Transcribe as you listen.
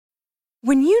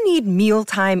When you need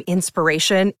mealtime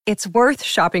inspiration, it's worth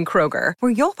shopping Kroger,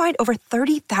 where you'll find over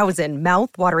 30,000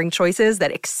 mouth-watering choices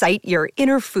that excite your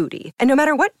inner foodie. And no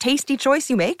matter what tasty choice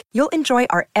you make, you'll enjoy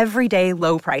our everyday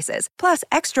low prices, plus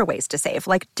extra ways to save,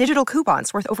 like digital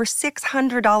coupons worth over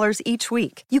 $600 each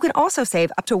week. You can also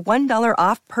save up to $1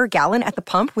 off per gallon at the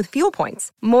pump with fuel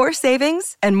points. More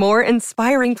savings and more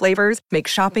inspiring flavors make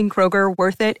shopping Kroger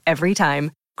worth it every time.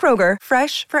 Kroger,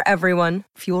 fresh for everyone.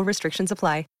 Fuel restrictions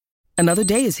apply. Another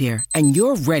day is here, and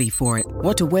you're ready for it.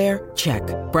 What to wear? Check.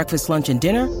 Breakfast, lunch, and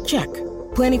dinner? Check.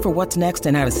 Planning for what's next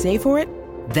and how to save for it?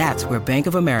 That's where Bank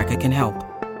of America can help.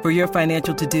 For your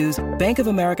financial to-dos, Bank of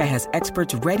America has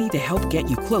experts ready to help get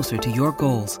you closer to your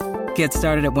goals. Get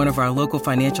started at one of our local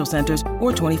financial centers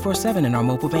or 24/7 in our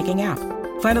mobile banking app.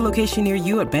 Find a location near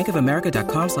you at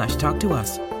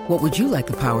bankofamerica.com/talktous. What would you like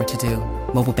the power to do?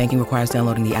 Mobile banking requires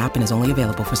downloading the app and is only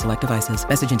available for select devices.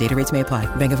 Message and data rates may apply.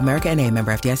 Bank of America N.A.,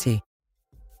 member FDIC.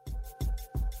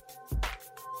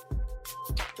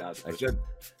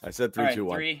 I said 3, 2,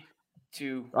 1. 3,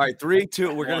 2. All right, 3,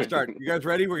 2. We're gonna start. You guys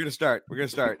ready? We're gonna start. All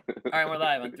right, we're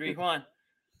live on 3, 1.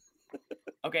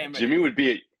 Okay, I'm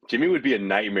ready. Jimmy would be a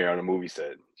nightmare on a movie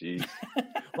set. Jeez.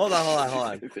 Hold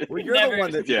on. Well, you're the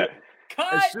one that. Yeah.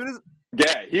 Cut.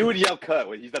 He would yell cut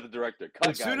when he's not the director.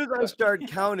 Cut, as soon as I start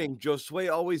counting, Josue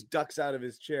always ducks out of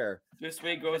his chair.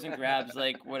 Josue goes and grabs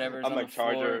like whatever's I'm on like the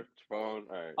floor. charger, phone.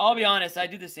 All right. I'll be honest, I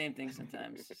do the same thing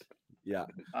sometimes. Yeah.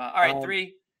 All right,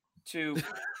 3, 2,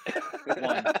 1.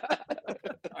 All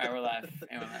right, we're live.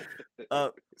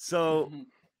 So,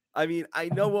 I mean, I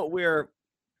know what we're.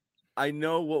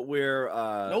 No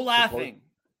laughing.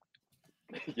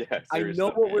 Yeah. I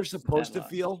know what we're supposed to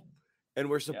feel, and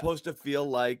we're supposed to feel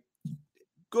like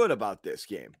good about this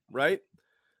game, right?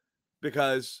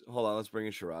 Because hold on, let's bring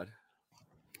in Sherrod.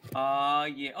 Yeah.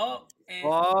 Yeah.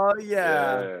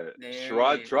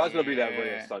 Sherrod's gonna be that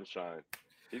ray of sunshine.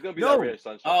 He's gonna be that ray of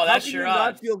sunshine. Oh, that's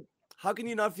Sherrod. How can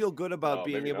you not feel good about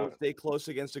being able to stay close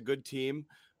against a good team,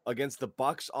 against the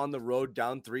Bucks on the road,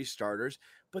 down 3 starters?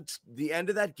 But the end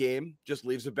of that game just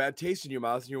leaves a bad taste in your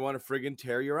mouth, and you want to friggin'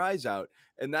 tear your eyes out.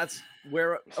 And that's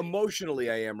where emotionally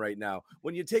I am right now.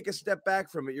 When you take a step back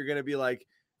from it, you're going to be like,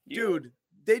 dude,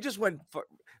 they just went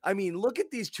I mean, look at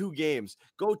these 2 games.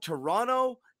 Go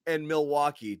Toronto and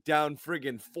Milwaukee, down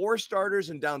friggin' 4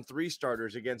 starters and down 3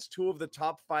 starters against 2 of the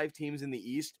top 5 teams in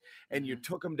the East, and you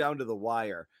took them down to the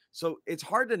wire. So it's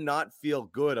hard to not feel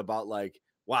good about like,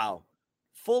 wow,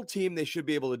 full team, they should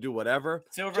be able to do whatever.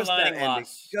 Silver lining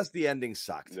loss. Just the ending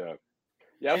sucked.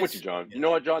 Yeah, I'm with you, John. You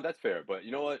know what, John? That's fair. But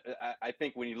you know what? I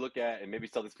think when you look at, and maybe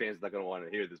Celtics fans are not going to want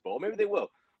to hear this, but maybe they will.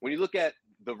 When you look at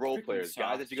the role players,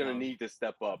 guys that you're going to need to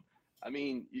step up, I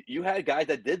mean, you had guys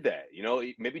that did that. You know,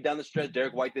 maybe down the stretch,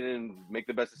 Derek White didn't make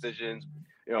the best decisions.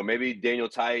 You know, maybe Daniel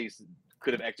Tice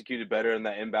could have executed better in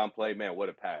that inbound play. Man, what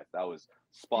a pass. That was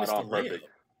spot on, perfect.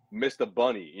 Missed a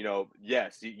bunny. You know,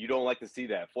 yes, you don't like to see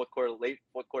that. Late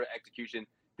fourth quarter execution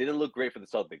didn't look great for the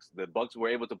Celtics. The Bucks were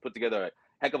able to put together a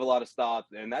heck of a lot of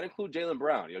stops, and that includes Jaylen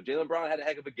Brown. You know, Jaylen Brown had a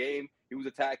heck of a game. He was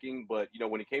attacking, but, you know,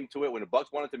 when it came to it, when the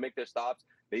Bucks wanted to make their stops,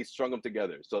 they strung them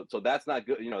together. So that's not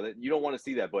good. You know, you don't want to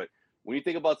see that. But when you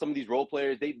think about some of these role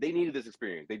players, they needed this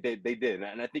experience. They did.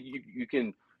 And I think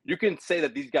you can say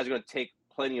that these guys are going to take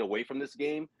plenty away from this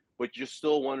game, but you're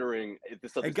still wondering if the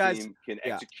Celtics team can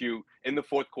execute in the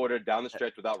fourth quarter down the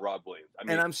stretch without Rob Williams. I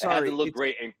mean, I'm sorry, it hasn't looked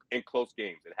great in close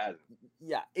games. It hasn't.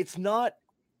 Yeah, it's not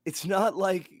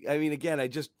like, I mean, again,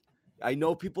 I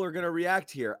know people are going to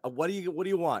react here. What do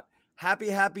you want?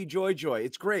 Happy, joy.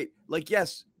 It's great. Like,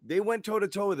 yes, they went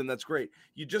toe-to-toe with him. That's great.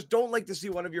 You just don't like to see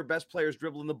one of your best players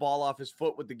dribbling the ball off his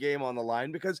foot with the game on the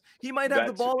line, because he might have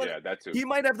the ball. He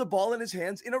might have the ball in his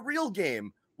hands in a real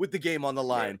game with the game on the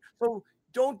line. Yeah. So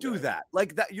don't do that.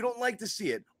 Like that. You don't like to see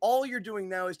it. All you're doing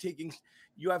now is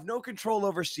you have no control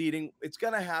over seeding. It's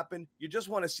going to happen. You just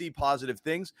want to see positive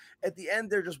things. At the end,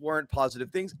 there just weren't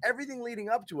positive things. Everything leading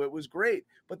up to it was great,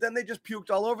 but then they just puked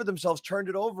all over themselves, turned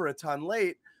it over a ton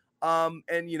late.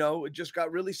 And, you know, it just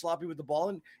got really sloppy with the ball.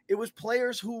 And it was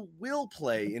players who will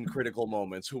play in critical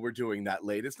moments who were doing that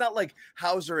late. It's not like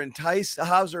Hauser and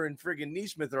friggin'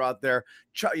 Neesmith are out there,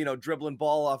 dribbling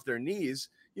ball off their knees.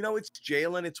 You know, it's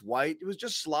Jaylen, it's White. It was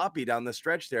just sloppy down the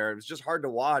stretch there. It was just hard to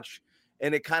watch.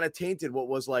 And it kind of tainted what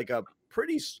was like a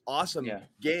pretty awesome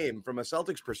game from a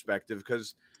Celtics perspective,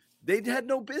 because they had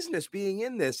no business being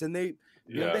in this. And they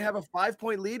have a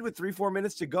 5-point lead with 3-4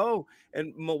 minutes to go.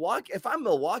 And Milwaukee, if I'm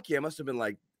Milwaukee, I must have been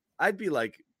like, I'd be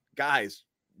like, guys,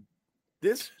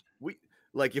 if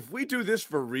we do this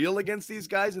for real against these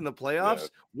guys in the playoffs,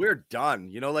 we're done.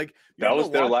 You know, like that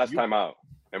was their last time out.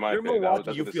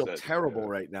 Milwaukee, you feel terrible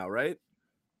right now, right?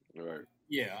 Right.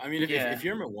 Yeah, I mean, if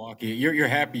you're Milwaukee, you're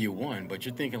happy you won, but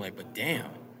you're thinking like, but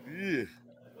damn, Ugh,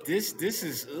 this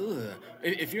is ugh.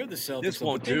 If you're the Celtics, this so,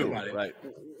 won't but think do. about it. Right.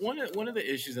 One of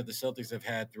the issues that the Celtics have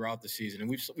had throughout the season, and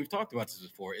we've talked about this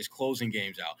before, is closing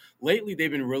games out. Lately, they've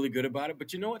been really good about it,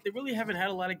 but you know what? They really haven't had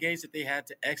a lot of games that they had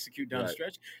to execute down the Right.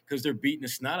 stretch because they're beating the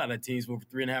snot out of teams over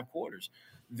 3.5 quarters.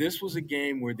 This was a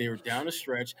game where they were down the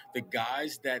stretch. The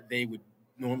guys that they would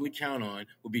normally count on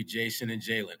would be Jason and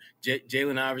Jalen.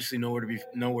 Jalen obviously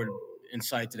nowhere in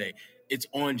sight today. It's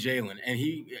on Jalen, and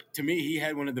to me, he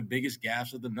had one of the biggest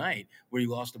gaffes of the night where he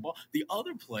lost the ball. The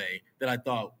other play that I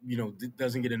thought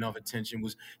doesn't get enough attention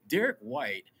was Derek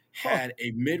White had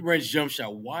a mid-range jump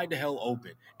shot wide the hell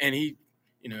open, and it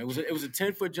was a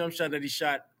 10-foot jump shot that he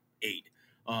shot 8.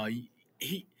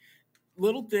 He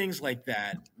little things like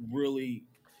that really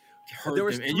hurt There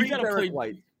was them, and 3 you got to play.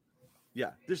 White.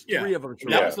 Yeah, there's Yeah. 3 of them.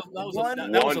 That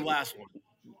was the last one.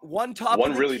 One top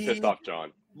One of the really key. pissed off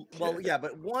John. Well, yeah,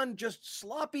 but one just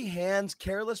sloppy hands,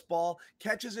 careless ball,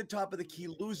 catches it top of the key,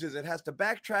 loses it, has to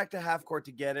backtrack to half court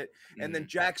to get it, and then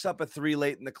jacks up a 3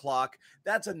 late in the clock.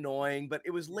 That's annoying, but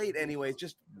it was late anyways.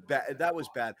 Just bad. That was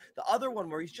bad. The other one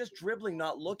where he's just dribbling,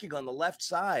 not looking on the left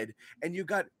side, and you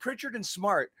got Pritchard and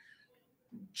Smart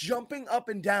jumping up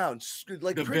and down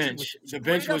like The Pritchard bench. was The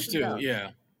bench straight was up and too. down.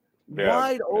 Yeah.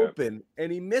 Wide open,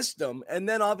 and he missed them. And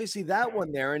then obviously that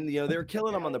one there, and they were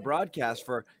killing him on the broadcast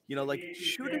for like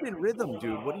shoot it in rhythm,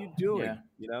 dude. What are you doing?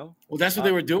 Well, that's what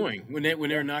they were doing when they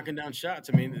were knocking down shots.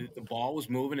 I mean, the ball was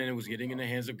moving and it was getting in the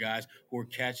hands of guys who were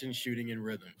catching, shooting in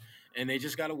rhythm, and they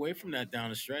just got away from that down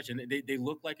the stretch. And they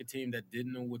looked like a team that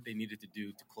didn't know what they needed to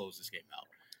do to close this game out.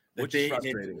 Which is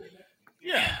frustrating.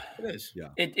 Yeah, it is. Yeah,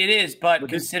 it is. But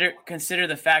consider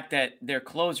the fact that their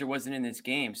closer wasn't in this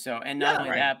game. So, and not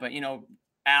only that, but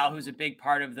Al, who's a big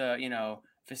part of the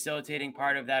facilitating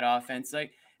part of that offense.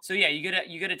 Like, so yeah, you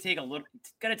gotta take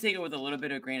it with a little bit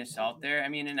of a grain of salt there. I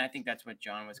mean, and I think that's what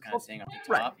John was kind of saying off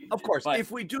the top. Right. Of course, but if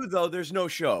we do though, there's no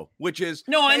show. Which is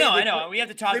I know. We have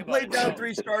to talk They about played it. down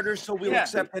 3 starters, so we'll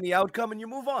accept any outcome and you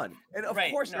move on. And of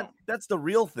course, that's the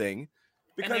real thing.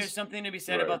 Because and there's something to be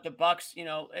said about the Bucks.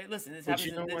 Listen, this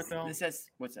happens. This has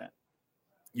what's that?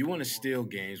 You want to steal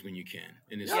games when you can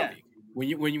in this league.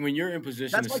 When you're in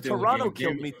position, that's to why steal Toronto a game,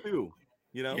 killed me too.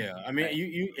 Yeah, I mean,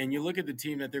 you look at the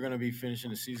team that they're going to be finishing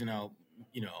the season out.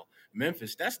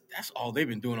 Memphis. That's all they've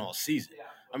been doing all season.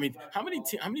 I mean, how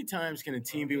many times can a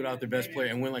team be without their best player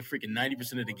and win like freaking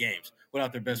 90% of the games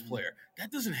without their best player?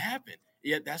 That doesn't happen.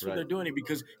 Yet that's what they're doing it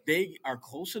because they are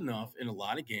close enough in a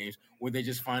lot of games where they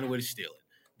just find a way to steal it.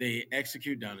 They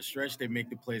execute down the stretch. They make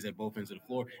the plays at both ends of the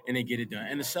floor, and they get it done.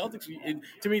 And the Celtics,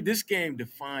 to me, this game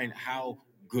defined how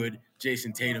good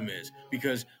Jason Tatum is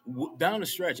because down the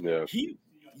stretch,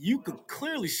 you could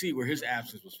clearly see where his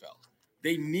absence was felt.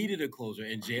 They needed a closer,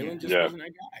 and Jalen just wasn't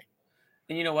that guy.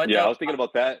 And you know what? Yeah, I was thinking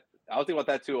about that. I was thinking about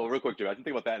that too. Oh, real quick, Jim. I didn't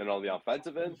think about that. And on the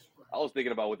offensive end, I was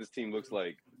thinking about what this team looks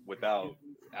like without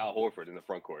Al Horford in the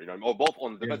front court. Or both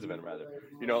on the defensive end, rather.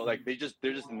 Like they're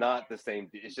just not the same.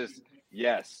 It's just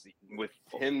with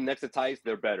him next to Tice,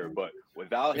 they're better. But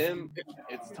without him,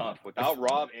 it's tough. Without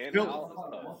Rob and Al,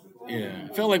 it's tough. Yeah,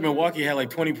 it felt like Milwaukee had like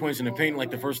 20 points in the paint in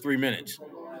like the first 3 minutes.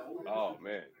 Oh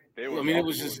man, they were. It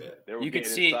was just you could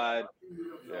see. Inside.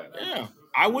 Yeah,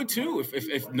 I would too.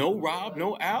 If no Rob,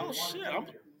 no Al, shit,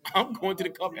 I'm going to the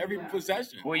cup every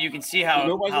possession. Well, you can see how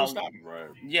nobody's gonna stop me. Right.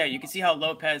 Yeah, you can see how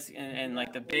Lopez and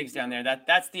like the bigs down there.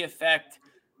 That's the effect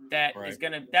that is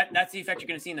gonna that's the effect you're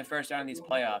gonna see in the first round of these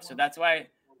playoffs. So that's why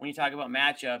when you talk about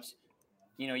matchups,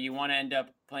 you want to end up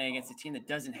playing against a team that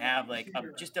doesn't have like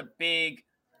just a big,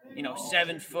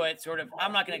 7 foot sort of.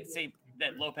 I'm not gonna say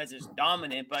that Lopez is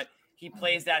dominant, but he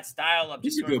plays that style of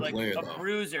just sort of like a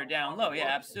bruiser down low. Yeah,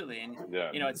 absolutely. And,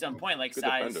 at some point, like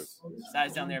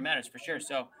size down there matters for sure.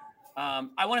 So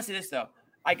I want to say this, though.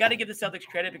 I got to give the Celtics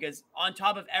credit because on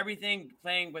top of everything,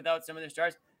 playing without some of their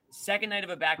stars, second night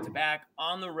of a back-to-back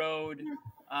on the road.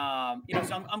 So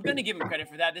I'm going to give them credit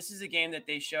for that. This is a game that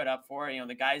they showed up for.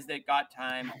 The guys that got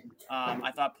time,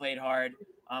 I thought played hard.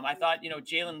 I thought,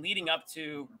 Jalen leading up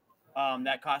to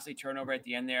that costly turnover at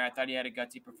the end there. I thought he had a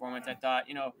gutsy performance. I thought,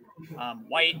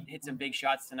 White hit some big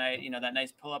shots tonight. That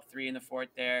nice pull-up 3 in the fourth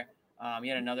there. He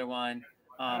had another one.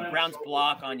 Brown's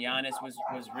block on Giannis was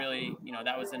really,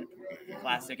 that was a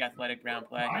classic athletic Brown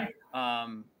play.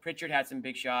 Pritchard had some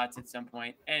big shots at some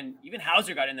point, and even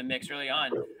Hauser got in the mix early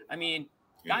on. I mean,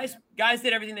 guys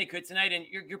did everything they could tonight, and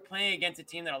you're playing against a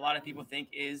team that a lot of people think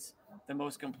is the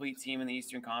most complete team in the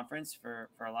Eastern Conference for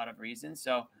a lot of reasons.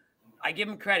 So I give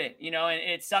them credit, and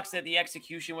it sucks that the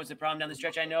execution was the problem down the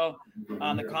stretch. I know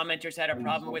the commenters had a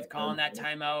problem with calling that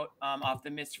timeout off the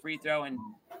missed free throw, and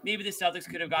maybe the Celtics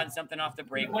could have gotten something off the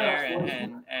break there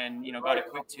and got a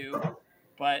quick 2,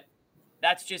 but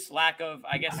that's just lack of,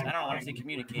 I guess, I don't want to say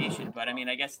communication, but I mean,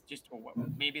 I guess just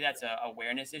maybe that's a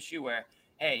awareness issue where,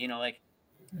 hey,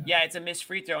 yeah, it's a missed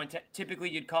free throw, and typically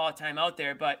you'd call a timeout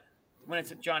there, but when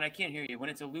it's John, I can't hear you. When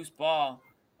it's a loose ball,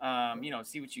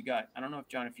 see what you got. I don't know if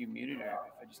John, if you muted or if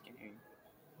I just can't hear you.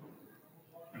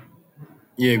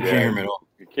 Yeah, can't hear him at all.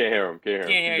 You can't hear him. Can't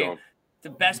hear you. The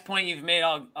best point you've made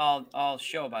all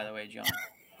show, by the way, John.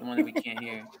 The one that we can't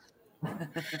hear.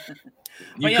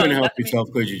 You couldn't help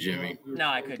yourself, could you, Jimmy? No,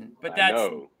 I couldn't. But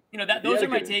that's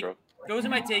those are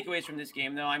my takeaways from this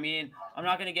game, though. I mean, I'm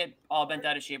not going to get all bent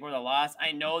out of shape over the loss.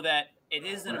 I know that it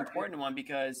is an important one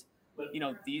because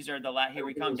these are here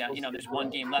we come down. There's one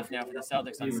game left now for the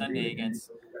Celtics on Sunday against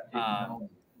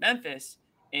Memphis,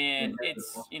 and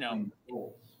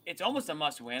it's almost a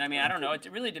must win. I mean, I don't know. It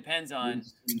really depends on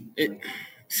it.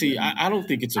 See, I don't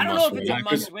think it's a must win. I don't know if it's a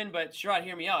must win, but Sherrod,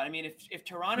 hear me out. I mean, if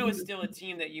Toronto is still a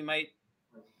team that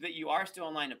you are still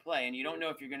in line to play, and you don't know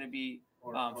if you're going to be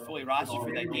fully rostered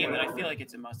for that game, then I feel like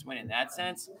it's a must win in that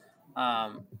sense.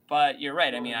 But you're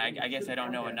right. I mean, I guess I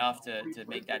don't know enough to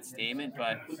make that statement,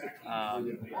 but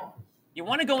you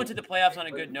want to go into the playoffs on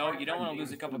a good note. You don't want to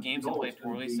lose a couple games and play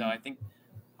poorly. So I think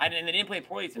and they didn't play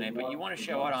poorly tonight, but you want to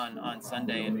show out on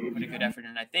Sunday and put a good effort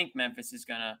in. I think Memphis is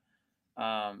gonna.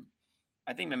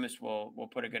 I think Memphis will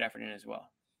put a good effort in as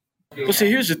well. Well, see,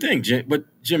 here's the thing,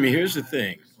 Jimmy. Here's the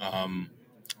thing. Can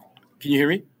you hear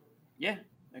me? Yeah,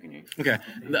 I can hear you. Okay.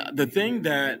 The thing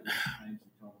that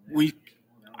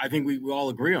I think we all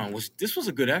agree on was this was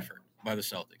a good effort by the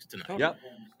Celtics tonight. Yep.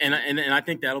 And I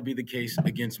think that'll be the case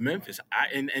against Memphis.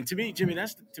 And to me, Jimmy,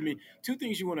 that's two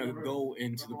things you want to go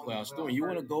into the playoffs doing. You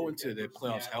want to go into the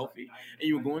playoffs healthy, and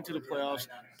you go into the playoffs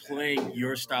playing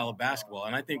your style of basketball.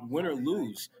 And I think win or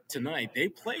lose tonight, they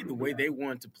played the way they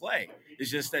wanted to play. It's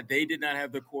just that they did not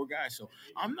have their core guys. So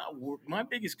my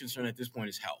biggest concern at this point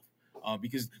is health.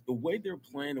 Because the way they're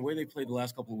playing, the way they played the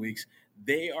last couple of weeks,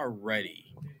 they are ready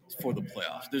for the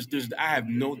playoffs. I have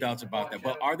no doubts about that.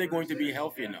 But are they going to be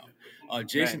healthy enough?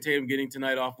 Jason Tatum getting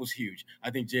tonight off was huge. I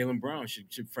think Jaylen Brown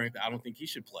should frankly, I don't think he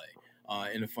should play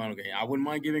in the final game. I wouldn't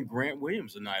mind giving Grant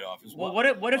Williams a night off as well.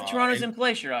 Well, what if Toronto's in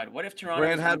play, Sherrod? What if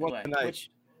Toronto's in play? Tonight.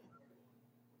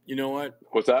 You know what?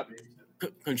 What's that?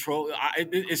 Control.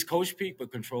 It's coach peak,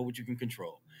 but control what you can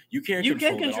control. You can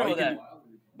control that.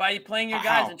 By playing your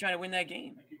guys and trying to win that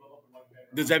game.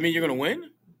 Does that mean you're going to win?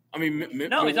 I mean,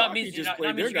 no, it's not me. Just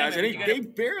played their guys, and they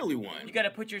barely won. You got to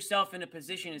put yourself in a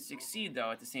position to succeed, though.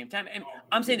 At the same time, and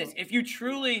I'm saying this: if you're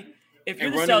run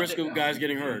the the risk of guys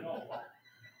getting hurt,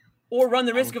 or run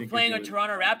the risk of playing a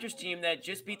Toronto Raptors team that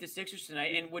just beat the Sixers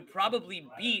tonight and would probably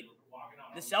beat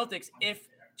the Celtics if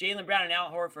Jaylen Brown and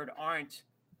Al Horford aren't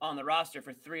on the roster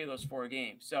for 3 of those 4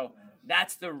 games. So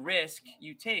that's the risk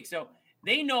you take. So.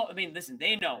 They know. I mean, listen.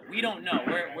 They know. We don't know.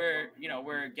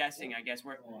 We're guessing. I guess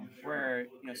we're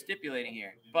stipulating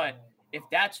here. But if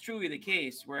that's truly the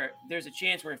case, where there's a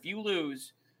chance where if you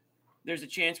lose, there's a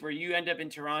chance where you end up in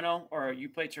Toronto or you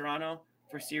play Toronto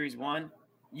for Series 1.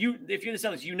 If you're the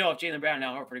Celtics, if Jaylen Brown and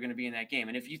Al Horford are going to be in that game,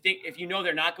 and if you know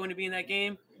they're not going to be in that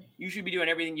game, you should be doing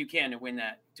everything you can to win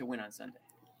on Sunday.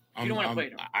 You don't want to play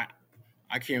Toronto.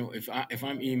 I can't. If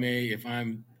I'm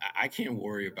Ime, I can't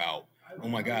worry about. Oh,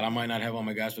 my God, I might not have all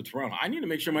my guys for Toronto. I need to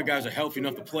make sure my guys are healthy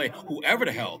enough to play whoever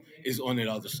the hell is on the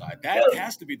other side. That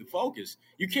has to be the focus.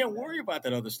 You can't worry about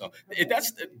that other stuff.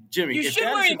 Jimmy. You should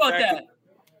worry about that.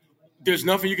 There's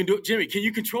nothing you can do. Jimmy, can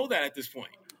you control that at this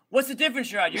point? What's the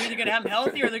difference, Sherrod? You're either going to have them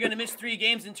healthy or they're going to miss 3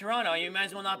 games in Toronto. You might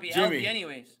as well not be healthy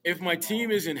anyways. If my team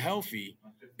isn't healthy,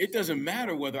 it doesn't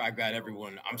matter whether I got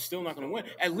everyone. I'm still not going to win.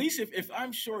 At least if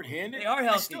I'm shorthanded,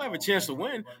 I still have a chance to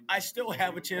win. I still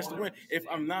have a chance to win if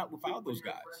I'm not without those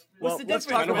guys. What's the difference?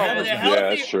 Let's talk about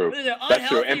that's true. That's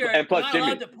true. And plus,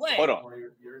 Jimmy, to play.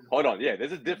 Hold on. Yeah,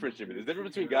 there's a difference, Jimmy. There's a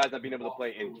difference between guys not being able to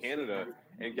play in Canada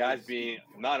and guys being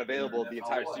not available the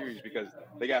entire series because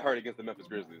they got hurt against the Memphis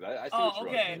Grizzlies. I see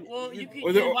okay. Well,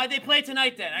 why'd they play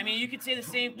tonight then? I mean, you could say the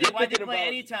same thing. Why'd they play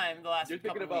anytime in the last couple You're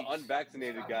thinking about weeks?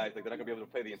 unvaccinated guys, like they're not going to be able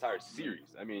to play the entire series.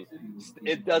 I mean,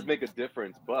 it does make a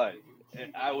difference, but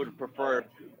I would prefer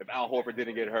if Al Horford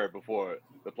didn't get hurt before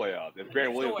the playoffs. If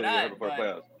Grant Williams didn't get hurt before the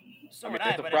playoffs.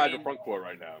 It's a fragile front court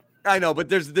right now. I know, but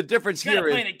there's the difference here.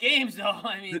 Playing the games, though.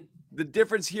 I mean, the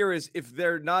difference here is if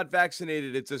they're not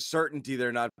vaccinated, it's a certainty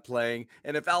they're not playing.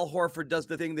 And if Al Horford does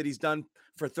the thing that he's done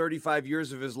for 35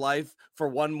 years of his life for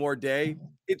one more day,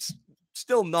 it's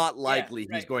still not likely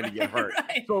he's going to get hurt.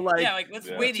 Right. So like, let's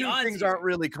weigh the two odds. things aren't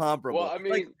really comparable. Well, I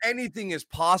mean, like anything is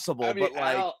possible, but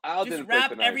like Al just didn't play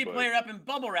wrap tonight, every player up in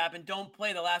bubble wrap and don't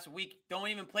play the last week. Don't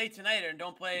even play tonight and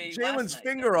don't play. Jalen's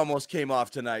finger almost came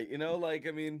off tonight. Like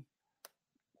I mean,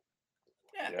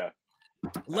 yeah.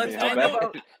 Let's talk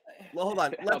about. Hold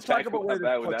on. Let's talk about where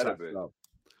this puts us.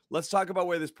 Let's talk about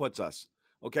where this puts us.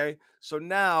 Okay, so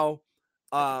now,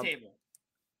 table.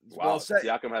 Wow,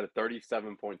 Siakam had a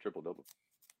 37-point triple-double.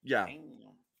 Yeah.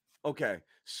 Okay,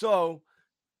 so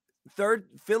third,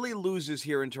 Philly loses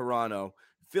here in Toronto.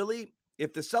 Philly,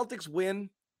 if the Celtics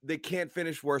win, they can't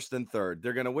finish worse than third.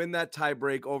 They're going to win that tie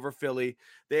break over Philly.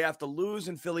 They have to lose,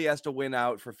 and Philly has to win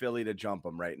out for Philly to jump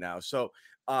them right now. So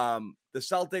the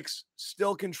Celtics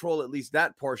still control at least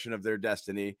that portion of their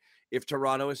destiny. If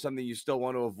Toronto is something you still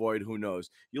want to avoid, who knows?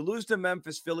 You lose to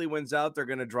Memphis, Philly wins out, they're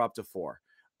going to drop to 4.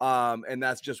 And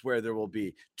that's just where there will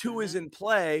be. 2 is in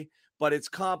play, but it's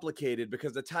complicated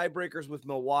because the tiebreakers with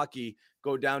Milwaukee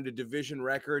go down to division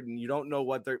record, and you don't know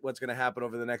what's going to happen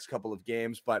over the next couple of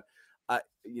games. But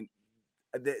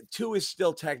the 2 is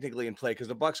still technically in play because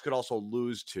the Bucks could also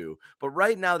lose 2. But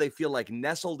right now they feel like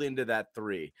nestled into that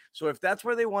 3. So if that's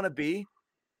where they want to be,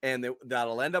 and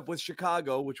that'll end up with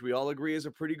Chicago, which we all agree is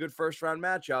a pretty good first-round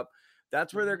matchup,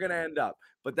 that's where they're going to end up.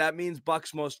 But that means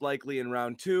Bucks most likely in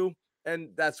round 2. And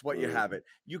that's what you have it.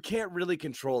 You can't really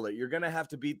control it. You're going to have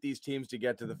to beat these teams to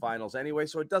get to the finals anyway,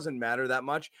 so it doesn't matter that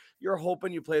much. You're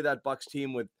hoping you play that Bucks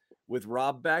team with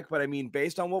Rob back, but I mean,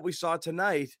 based on what we saw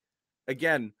tonight,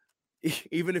 again,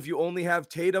 even if you only have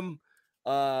Tatum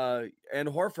and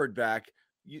Horford back,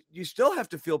 you still have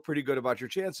to feel pretty good about your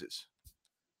chances.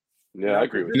 Yeah, I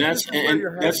agree with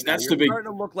that. That's the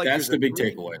big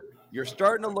takeaway. You're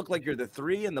starting to look like you're the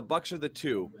 3 and the Bucks are the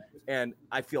 2. And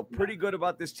I feel pretty good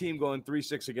about this team going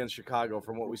 3-6 against Chicago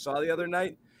from what we saw the other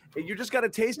night. You just got a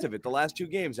taste of it the last 2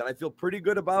 games. And I feel pretty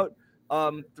good about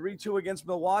 3-2 against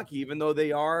Milwaukee, even though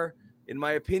they are, in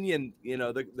my opinion,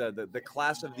 the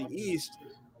class of the East.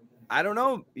 I don't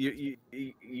know.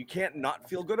 You can't not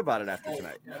feel good about it after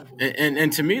tonight.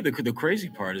 And to me, the crazy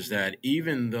part is that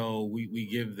even though we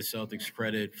give the Celtics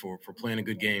credit for playing a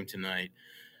good game tonight,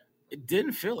 it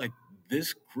didn't feel like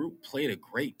this group played a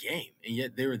great game, and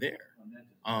yet they were there.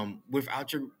 Without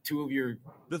 2 of your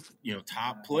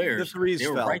top players, the threes they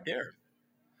were fell right there.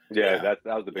 Yeah, that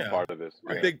was the big part of this.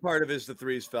 The big part of it is the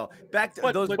threes fell. Back to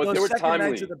but those they were second timely.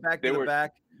 nights of the back to the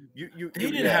back. They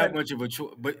didn't have much of a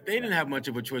choice, but they didn't have much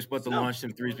of a choice but to launch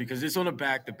them threes because it's on a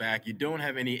back-to-back. You don't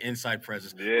have any inside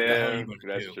presence. Yeah, what the hell are you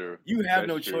that's do? true. You have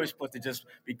no choice but to just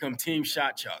become team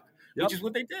shot chuck, which is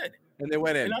what they did. And they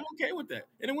went in. And I'm okay with that.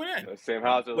 And it went in. Sam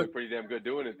Hauser looked pretty damn good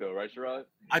doing it, though, right, Sherrod?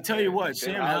 I tell you what,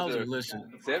 Sam Hauser,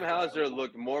 listen. Sam Hauser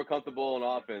looked more comfortable on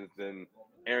offense than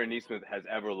Aaron Nesmith has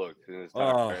ever looked in his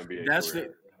entire NBA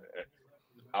career.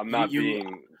 I'm not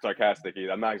being sarcastic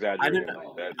either. I'm not exaggerating.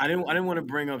 I didn't want to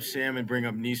bring up Sam and bring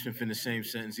up Nesmith in the same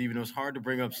sentence, even though it's hard to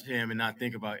bring up Sam and not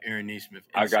think about Aaron Nesmith.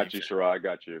 I got you, Sherrod. I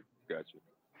got you.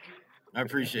 I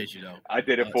appreciate you, though. I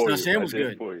did it for you. Sam was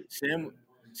good.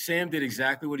 Sam did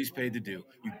exactly what he's paid to do.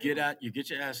 You get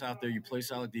your ass out there, you play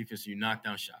solid defense, you knock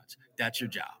down shots. That's your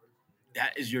job.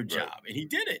 That is your job. And he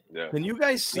did it. Yeah. Can you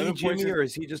guys see Jimmy, or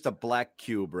is he just a black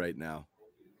cube right now?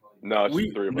 No, it's we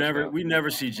 3 of us. We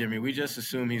never see Jimmy. We just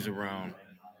assume he's around.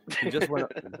 He just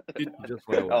went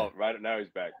away. Oh, right now he's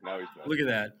back. Look at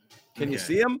that. Can you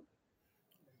see him?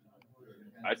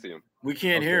 I see him. We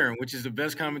can't hear him, which is the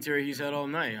best commentary he's had all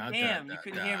night. Damn, you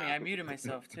couldn't hear me. I muted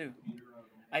myself too.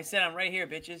 I said I'm right here,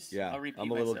 bitches. Yeah, I'll repeat I'm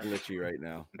a little glitchy right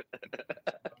now.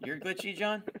 You're glitchy,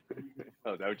 John?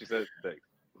 Oh, is that what you said? Thanks.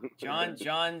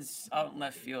 John's out in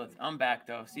left field. I'm back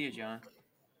though. See you, John.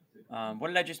 What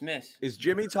did I just miss? Is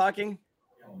Jimmy talking?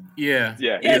 Yeah.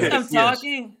 Yes, I'm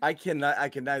talking. I can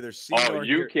neither see nor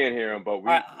you hear. Can't hear him, but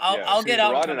we. I'll get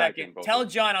out and come back in. Tell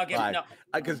John I'll get no.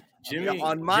 Because Jimmy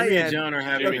on my Jimmy end, and John are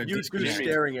having a you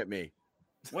staring at me.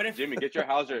 What if Jimmy, get your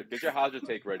Hauser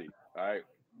take ready. All right.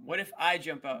 What if I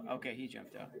jump out? Okay, he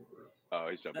jumped out. Oh,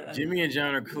 he's jumping out. Jimmy and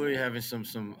John are clearly having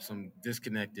some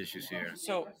disconnect issues here.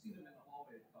 So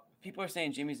people are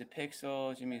saying Jimmy's a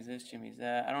pixel, Jimmy's this, Jimmy's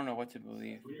that. I don't know what to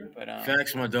believe, but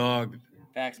facts, my dog.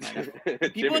 Facts, my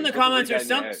dog. People in the comments are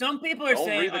some people are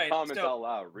saying. Don't read the comments out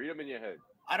loud. Read them in your head.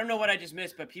 I don't know what I just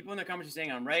missed, but people in the comments are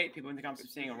saying I'm right. People in the comments are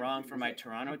saying I'm wrong for my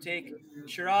Toronto take.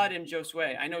 Sherrod and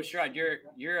Josue. I know Sherrod,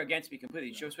 you're against me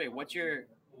completely. Josue, what's your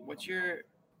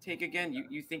take again?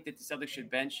 You think that the Celtics should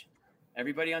bench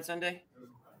everybody on Sunday?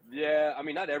 Yeah, I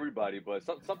mean not everybody, but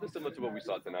something similar to what we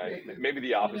saw tonight. Maybe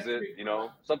the opposite,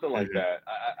 something like that.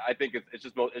 I think it's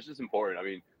just important. I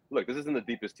mean, look, this isn't the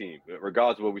deepest team,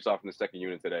 regardless of what we saw from the second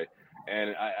unit today.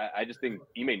 And I just think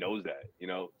Ime knows that,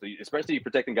 so especially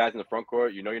protecting guys in the front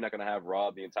court, you're not going to have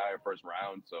Rob the entire first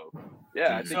round. So,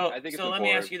 yeah, I think it's important. So let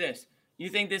me ask you this. You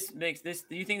think this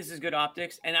do you think this is good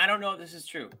optics? And I don't know if this is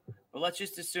true, but let's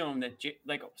just assume that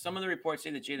some of the reports say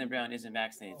that Jaylen Brown isn't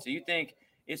vaccinated. So you think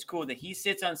it's cool that he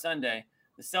sits on Sunday,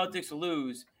 the Celtics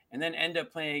lose, and then end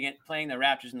up playing the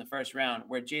Raptors in the first round,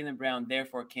 where Jaylen Brown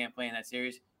therefore can't play in that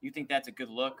series? You think that's a good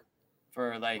look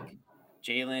for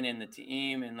Jaylen and the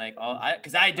team and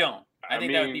because I don't. I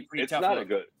think that would be pretty tough.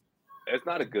 It's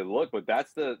not a good look, but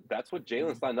that's what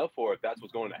Jaylen signed up for. If that's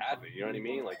what's going to happen, you know what I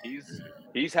mean?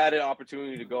 He's had an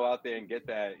opportunity to go out there and get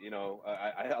that.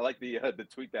 I like the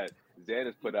tweet that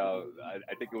Xanis put out.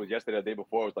 I think it was yesterday, or the day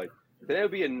before. It was like, today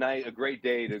would be a great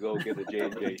day to go get the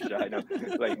J&J shot.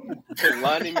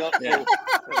 Lining up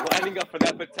for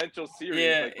that potential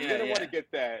series. You're gonna want to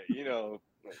get that,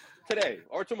 today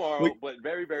or tomorrow, but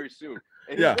very, very soon.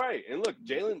 And he's right. And look,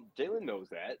 Jaylen knows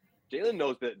that. Jaylen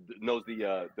knows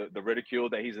the ridicule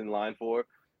that he's in line for.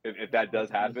 If that does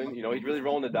happen, he's really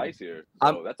rolling the dice here.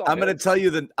 So that's all. I'm going to tell you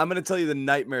the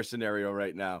nightmare scenario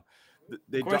right now.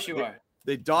 Of course you are.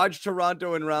 They dodged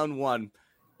Toronto in round 1.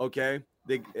 Okay.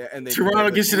 Toronto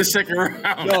gets to the second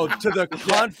round. No, to the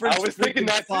conference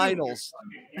finals.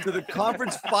 To the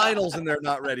conference finals, and they're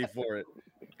not ready for it.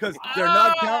 Because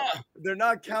they're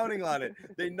not counting on it.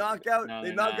 They knock out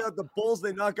the Bulls,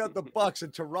 they knock out the Bucks,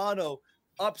 and Toronto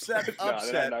upset,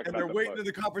 and they're waiting to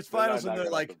the conference finals, and they're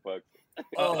like,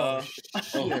 oh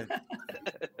shit.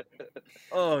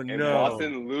 Oh and no.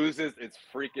 Boston loses its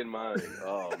freaking mind.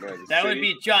 Oh man. That would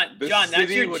be John.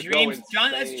 That's your dream.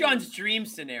 John, that's John's dream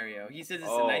scenario. He says it's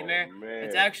a nightmare. Man.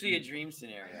 It's actually a dream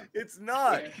scenario. It's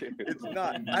not. It's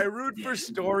not. I root for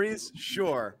stories,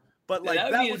 sure. But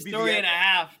that would be a story and a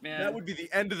half, man. That would be the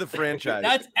end of the franchise.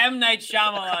 That's M. Night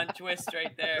Shyamalan twist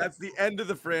right there. That's the end of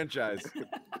the franchise.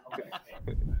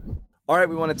 All right,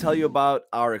 we want to tell you about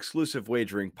our exclusive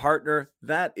wagering partner.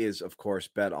 That is, of course,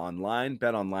 BetOnline.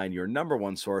 BetOnline, your number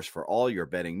one source for all your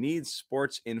betting needs,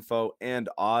 sports info, and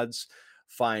odds.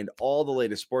 Find all the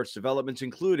latest sports developments,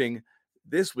 including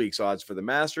this week's odds for the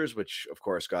Masters, which, of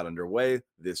course, got underway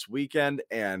this weekend,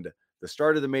 and the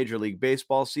start of the Major League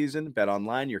Baseball season.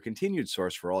 BetOnline, your continued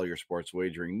source for all your sports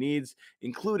wagering needs,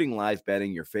 including live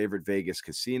betting, your favorite Vegas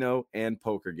casino, and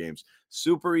poker games.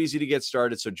 Super easy to get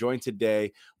started, so join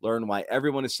today. Learn why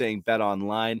everyone is saying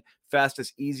BetOnline.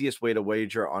 Fastest, easiest way to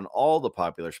wager on all the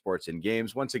popular sports and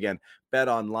games. Once again,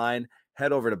 BetOnline.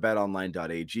 Head over to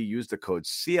betonline.ag. Use the code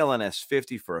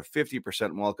CLNS50 for a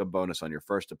 50% welcome bonus on your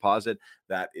first deposit.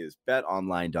 That is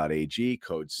betonline.ag,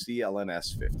 code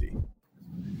CLNS50.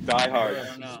 Die hard.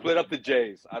 Split up the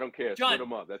Jays. I don't care. John, split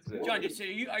them up. That's it. John, so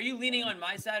are you leaning on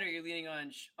my side, or are you leaning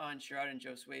on Sherrod and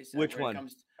Joe Sway's side? Which one?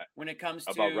 When it comes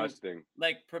to about resting,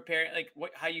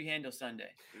 how you handle Sunday.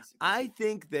 Basically. I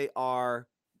think they are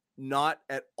not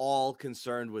at all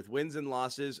concerned with wins and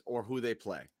losses or who they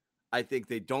play. I think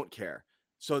they don't care.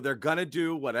 So they're gonna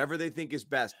do whatever they think is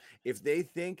best. If they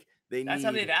think they that's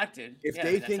how they've acted. If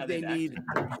they think they need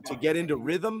to get into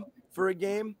rhythm for a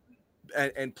game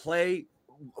and play.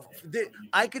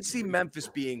 I could see Memphis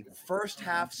being first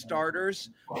half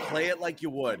starters, play it like you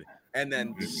would, and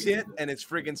then sit and it's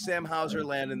friggin' Sam Hauser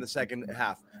land in the second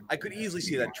half. I could easily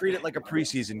see that. Treat it like a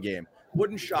preseason game.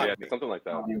 Wouldn't shock me. Something like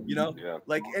that.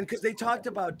 And because they talked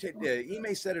about,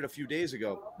 Ime said it a few days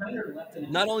ago,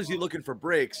 not only is he looking for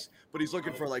breaks, but he's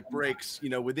looking for breaks,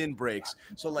 within breaks.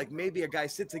 So maybe a guy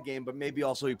sits a game, but maybe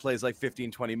also he plays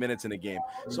 15, 20 minutes in a game.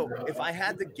 So if I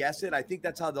had to guess it, I think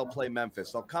that's how they'll play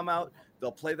Memphis. They'll come out,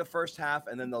 they'll play the first half,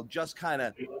 and then they'll just kind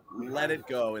of let it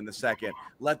go in the second.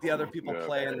 Let the other people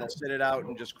play, and they'll sit it out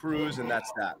and just cruise, and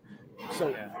that's that.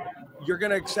 So you're going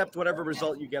to accept whatever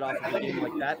result you get off of a game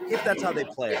like that, if that's how they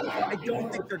play it. I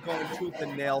don't think they're going tooth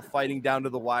and nail, fighting down to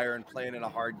the wire and playing in a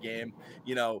hard game.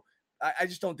 I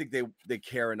just don't think they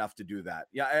care enough to do that.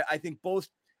 Yeah, I think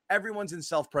everyone's in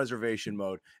self-preservation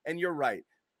mode. And you're right.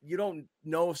 You don't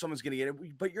know if someone's going to get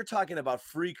it, but you're talking about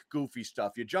freak, goofy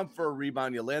stuff. You jump for a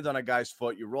rebound, you land on a guy's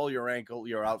foot, you roll your ankle,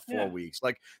 you're out 4 weeks.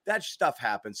 That stuff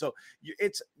happens. So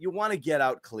you want to get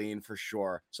out clean for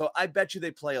sure. So I bet you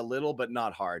they play a little, but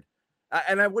not hard.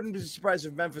 And I wouldn't be surprised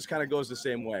if Memphis kind of goes the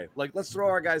same way. Let's throw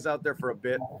our guys out there for a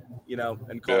bit,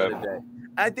 and call it a day.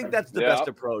 I think that's the best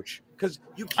approach, because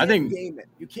you can't game it.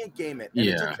 You can't game it. And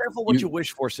it's a careful what you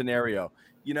wish for scenario.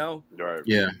 Right.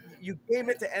 Yeah. You game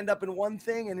it to end up in one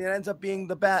thing, and it ends up being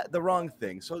the wrong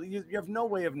thing. So you have no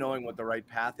way of knowing what the right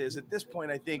path is. At this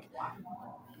point, I think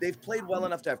they've played well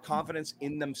enough to have confidence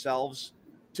in themselves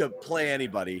to play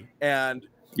anybody. And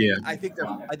Yeah, I think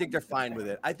they're fine with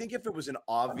it. I think if it was an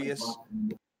obvious,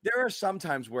 there are some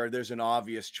times where there's an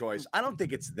obvious choice. I don't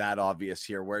think it's that obvious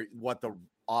here where what the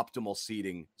optimal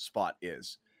seating spot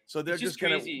is. So they're It's just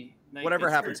gonna crazy. Like, whatever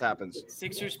happens.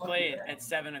 Sixers play at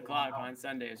 7:00 on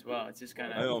Sunday as well. It's just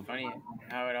kind of funny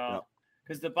how it all,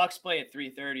 because the Bucks play at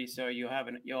 3:30, so you'll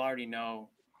already know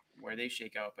where they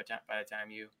shake out by the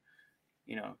time you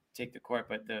take the court.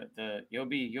 But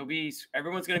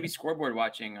everyone's gonna be scoreboard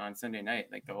watching on Sunday night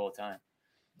like the whole time.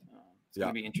 It's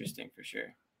gonna be interesting for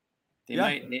sure. They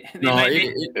might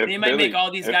make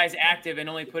all these guys active and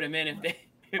only put them in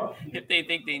if they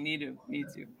think they need to.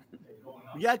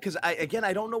 Yeah, because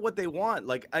I don't know what they want.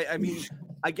 Like, I mean,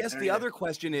 I guess the other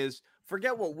question is,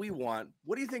 forget what we want.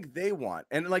 What do you think they want?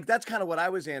 And like, that's kind of what I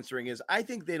was answering is I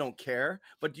think they don't care.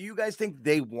 But do you guys think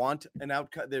they want an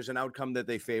outcome? There's an outcome that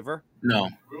they favor? No,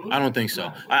 I don't think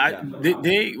so.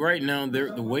 They right now,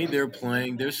 the way they're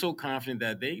playing, they're so confident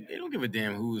that they don't give a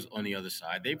damn who's on the other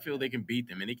side. They feel they can beat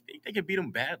them, and they can beat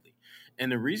them badly.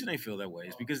 And the reason they feel that way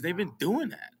is because they've been doing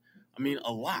that. I mean,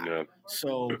 a lot. Yeah.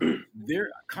 So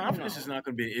their confidence is not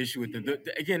going to be an issue with them.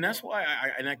 Again, that's why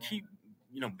I keep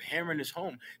hammering this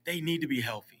home. They need to be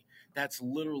healthy. That's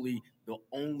literally the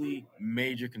only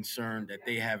major concern that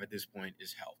they have at this point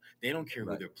is health. They don't care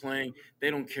who they're playing. They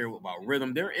don't care about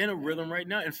rhythm. They're in a rhythm right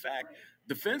now. In fact,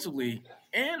 defensively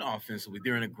and offensively,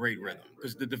 they're in a great rhythm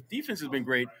because the defense has been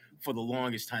great for the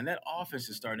longest time. That offense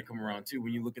is starting to come around too.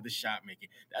 When you look at the shot making,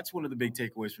 that's one of the big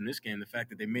takeaways from this game. The fact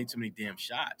that they made so many damn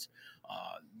shots.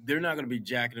 They're not going to be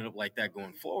jacking it up like that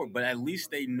going forward, but at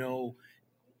least they know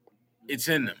it's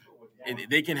in them.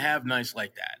 They can have nights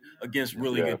like that against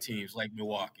really good teams like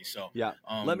Milwaukee. So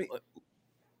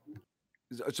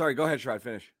Sorry, go ahead, Sherrod,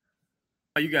 finish.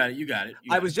 You got it.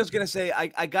 I was just going to say,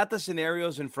 I got the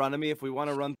scenarios in front of me. If we want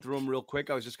to run through them real quick,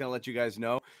 I was just going to let you guys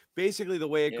know. Basically, the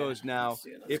way it goes now,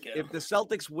 if the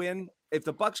Celtics win, if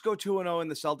the Bucks go 2-0 and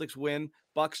the Celtics win,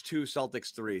 Bucks 2,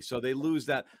 Celtics 3. So they lose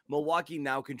that. Milwaukee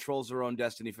now controls their own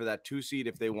destiny for that 2 seed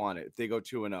if they want it, if they go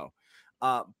 2-0.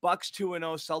 Bucks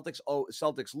 2-0,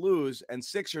 Celtics lose, and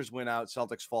Sixers win out,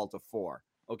 Celtics fall to 4.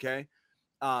 Okay?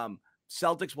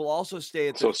 Celtics will also stay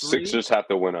at the 3. So Sixers have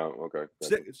to win out. Okay.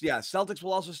 Celtics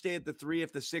will also stay at the 3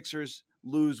 if the Sixers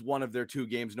lose one of their 2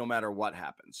 games, no matter what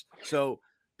happens. So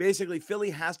basically, Philly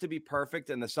has to be perfect,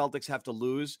 and the Celtics have to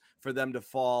lose for them to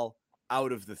fall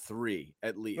out of the 3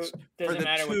 at least. Does it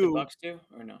matter what the Bucks do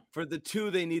or no? For the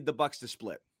 2, they need the Bucks to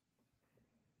split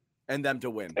and them to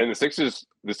win. And the Sixers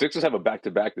have a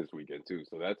back-to-back this weekend too,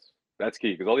 so that's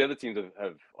key because all the other teams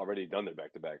have already done their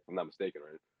back-to-back. If I'm not mistaken,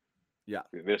 right? Yeah,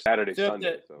 they're Saturday,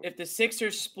 Sunday. If the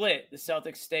Sixers split, the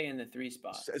Celtics stay in the 3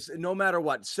 spot. No matter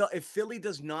what. So if Philly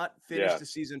does not finish the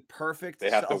season perfect,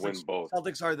 they have to win both.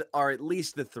 Celtics are at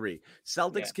least the 3.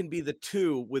 Celtics can be the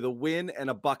 2 with a win and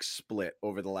a Bucks split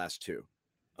over the last 2.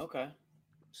 Okay.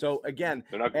 So again,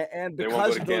 and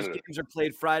because those games are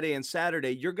played Friday and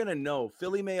Saturday, you're going to know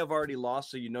Philly may have already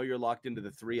lost, so you're locked into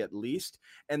the 3 at least,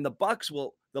 and the Bucks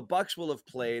will have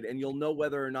played, and you'll know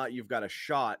whether or not you've got a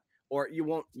shot. Or you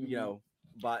won't,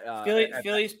 but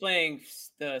Philly's playing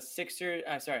the Sixers.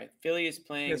 Philly is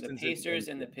playing the Pacers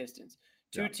and the Pistons.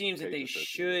 2 teams that they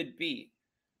should beat.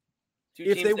 2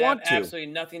 if teams they that want have to,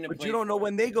 absolutely nothing to play. But you don't know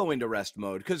when they go into rest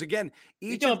mode because again,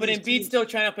 but Embiid's still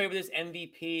trying to play with this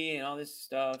MVP and all this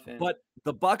stuff. But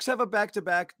the Bucks have a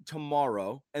back-to-back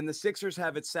tomorrow, and the Sixers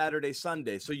have it Saturday,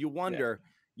 Sunday. So you wonder,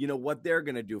 what they're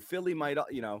going to do. Philly might,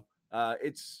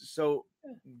 it's so.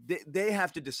 They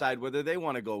have to decide whether they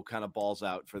want to go kind of balls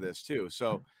out for this too.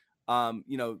 So,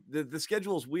 the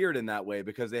schedule is weird in that way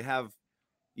because they have,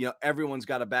 everyone's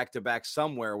got a back-to-back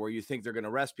somewhere where you think they're going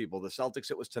to rest people. The Celtics,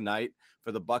 it was tonight.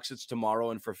 For the Bucks, it's tomorrow.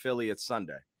 And for Philly, it's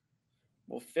Sunday.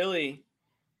 Well, Philly,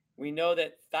 we know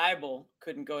that Thibault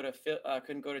couldn't go to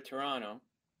Toronto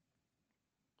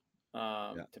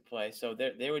to play. So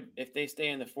they would, if they stay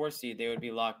in the 4th seed, they would be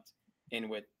locked in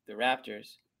with the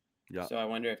Raptors. Yeah. So I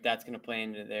wonder if that's going to play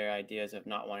into their ideas of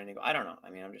not wanting to go. I don't know. I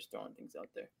mean, I'm just throwing things out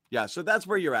there. Yeah. So that's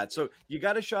where you're at. So you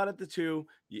got a shot at the 2.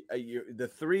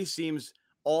 The 3 seems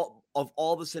all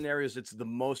the scenarios, it's the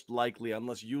most likely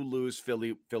unless you lose,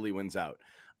 Philly wins out,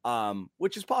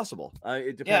 which is possible.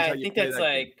 It depends. Yeah, how I you think play that's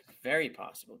game. Very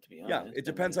possible to be honest. Yeah, it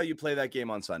depends how you play that game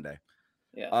on Sunday.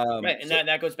 Yeah, right. And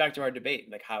that goes back to our debate.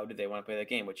 Like, how do they want to play that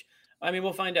game? Which, I mean,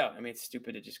 we'll find out. I mean, it's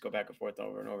stupid to just go back and forth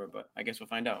over and over, but I guess we'll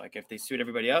find out. Like, if they suit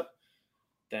everybody up,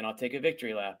 then I'll take a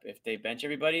victory lap. If they bench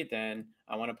everybody, then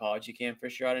I want apology cam for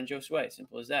Sherrod and Josue.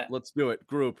 Simple as that. Let's do it.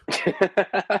 Group.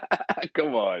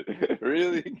 Come on.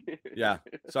 Really? Yeah.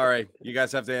 Sorry. You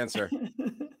guys have to answer.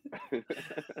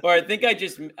 Or I think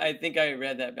I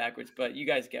read that backwards, but you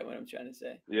guys get what I'm trying to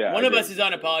say. Yeah. One of us is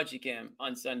on apology cam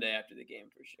on Sunday after the game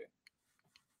for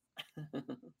sure.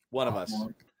 One of us.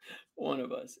 One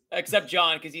of us, except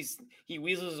John, because he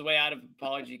weasels his way out of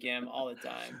apology cam all the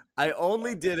time. I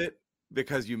only did it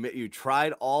because you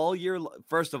tried all year.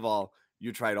 First of all,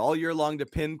 you tried all year long to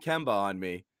pin Kemba on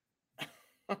me.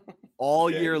 All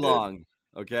year long.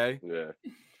 Okay. Yeah.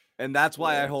 And that's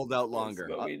why I hold out longer.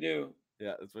 That's what we do.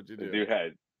 Yeah, that's what you do.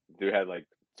 Dude had like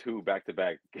 2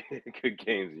 back-to-back good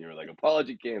games, and you were like,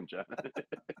 apology game, John.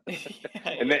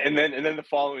 and then the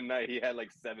following night he had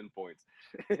like 7 points.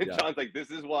 John's like,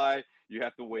 this is why you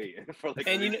have to wait for like.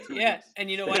 And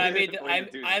you know what? I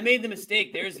made the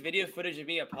mistake. There's video footage of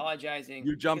me apologizing.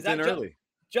 You jumped in early.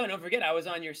 John, don't forget, I was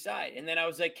on your side, and then I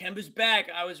was like, Kemba's back.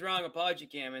 I was wrong, apology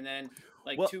cam, and then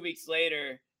 2 weeks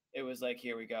later, it was like,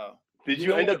 here we go. Did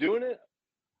you end up doing it?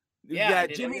 Yeah,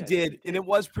 Jimmy did, and it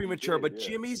was premature. But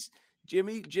Jimmy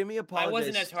apologized. I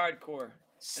wasn't as hardcore.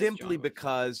 Simply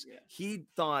because he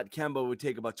thought Kemba would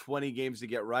take about 20 games to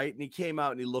get right, and he came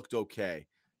out and he looked okay.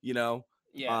 Yeah.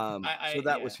 So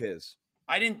that was his.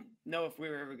 I didn't know if we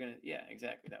were ever gonna. Yeah,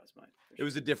 exactly. That was mine. It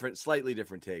was a slightly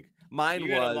different take. Mine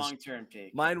was a long-term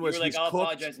take. Mine was I'll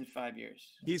apologize in 5 years.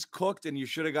 He's cooked, and you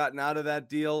should have gotten out of that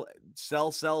deal.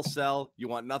 Sell. You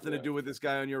want nothing to do with this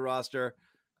guy on your roster.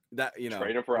 That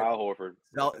trade him for Al Horford.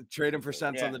 Trade him for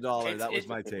cents on the dollar. That was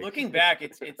my take. Looking back,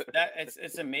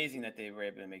 it's amazing that they were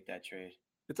able to make that trade.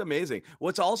 It's amazing.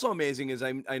 What's also amazing is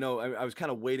I know I was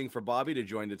kind of waiting for Bobby to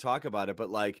join to talk about it, but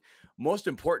like most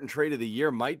important trade of the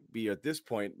year might have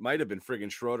been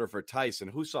friggin' Schroeder for Tyson.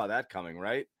 Who saw that coming,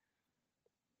 right?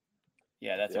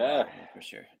 Yeah, that's a problem for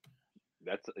sure.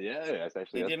 That's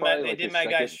actually they did my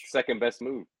guy second best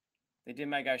move. They did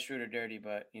my guy Schroeder dirty,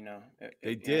 but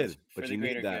they did. But you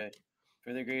need that good.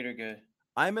 For the greater good.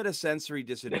 I'm at a sensory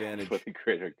disadvantage. For the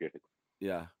greater good.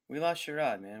 Yeah. We lost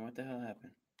Sherrod, man. What the hell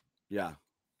happened? Yeah.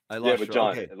 I lost but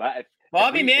John, okay.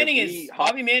 Bobby Manning is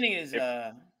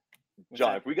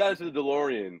John, if we got into the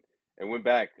DeLorean and went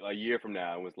back a year from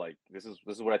now and was like, this is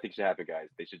what I think should happen, guys.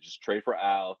 They should just trade for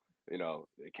Al,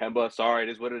 Kemba, sorry, it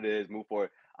is what it is, move forward.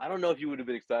 I don't know if you would have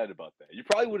been excited about that. You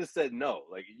probably would have said no.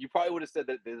 Like, you probably would have said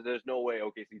that there's no way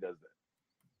OKC does that.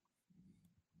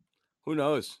 Who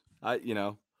knows?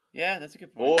 Yeah, that's a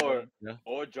good point.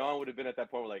 Or John would have been at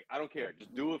that point where like, I don't care.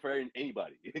 Just do it for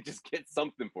anybody. Just get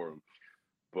something for him.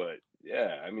 But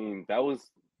yeah, I mean, that was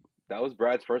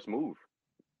Brad's first move.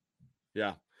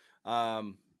 Yeah.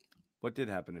 What did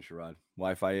happen to Sherrod?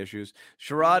 Wi-Fi issues.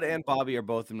 Sherrod and Bobby are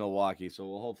both in Milwaukee, so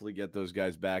we'll hopefully get those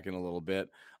guys back in a little bit.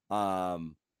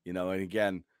 And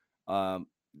again,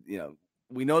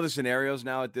 we know the scenarios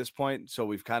now at this point, so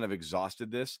we've kind of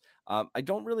exhausted this. I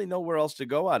don't really know where else to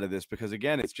go out of this because,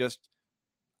 again, it's just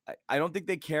I don't think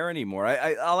they care anymore.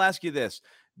 I'll ask you this.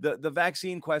 The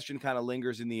vaccine question kind of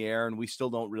lingers in the air, and we still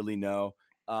don't really know.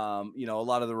 A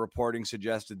lot of the reporting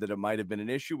suggested that it might have been an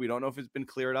issue. We don't know if it's been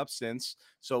cleared up since.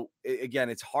 So, again,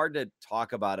 it's hard to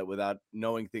talk about it without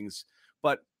knowing things.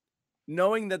 But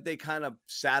knowing that they kind of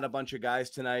sat a bunch of guys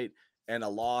tonight and a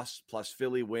loss plus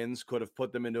Philly wins could have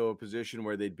put them into a position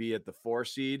where they'd be at the 4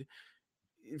 seed.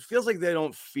 It feels like they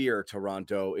don't fear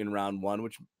Toronto in round 1,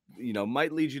 which,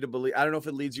 might lead you to believe. I don't know if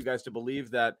it leads you guys to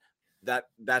believe that I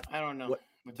don't know.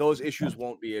 Those issues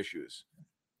won't be issues.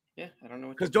 Yeah, I don't know.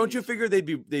 Because don't you figure they'd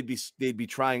be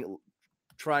trying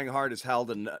hard as hell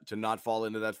to not fall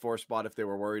into that 4 spot if they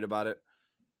were worried about it?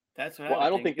 That's what I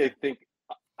don't think they think.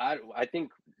 I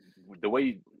think the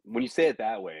way when you say it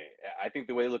that way, I think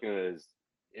the way looking at it is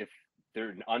if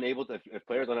they're unable to, if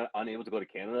players are unable to go to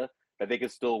Canada, that they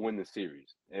could still win the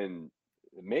series, and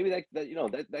maybe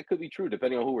that could be true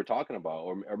depending on who we're talking about,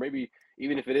 or maybe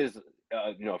even if it is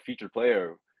a featured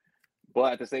player.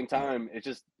 But at the same time, it's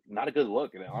just not a good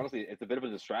look, and honestly, it's a bit of a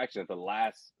distraction at the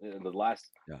end of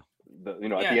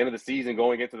the season,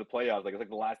 going into the playoffs. Like, it's like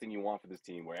the last thing you want for this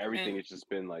team, where everything has just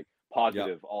been like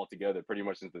positive altogether, pretty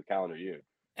much since the calendar year.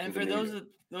 And for those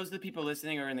of the people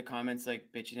listening or in the comments, like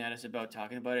bitching at us about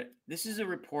talking about it, this is a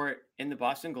report in the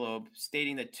Boston Globe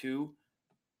stating that 2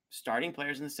 starting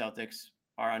players in the Celtics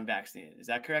are unvaccinated. Is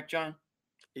that correct, John?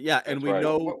 Yeah, and we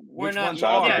know we're not.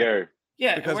 Gary.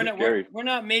 Yeah, because we're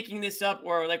not making this up,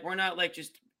 or like we're not like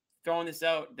just throwing this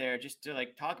out there just to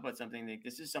like talk about something. Like,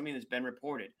 this is something that's been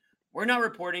reported. We're not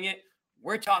reporting it.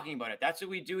 We're talking about it. That's what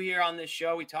we do here on this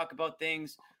show. We talk about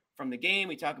things from the game.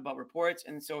 We talk about reports.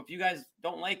 And so if you guys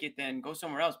don't like it, then go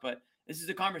somewhere else. But this is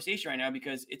a conversation right now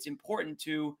because it's important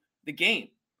to the game.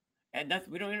 And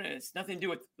it's nothing to do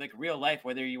with like real life,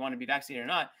 whether you want to be vaccinated or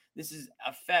not. This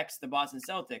affects the Boston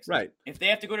Celtics. Right. If they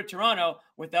have to go to Toronto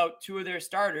without 2 of their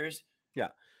starters,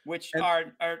 which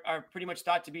are pretty much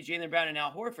thought to be Jaylen Brown and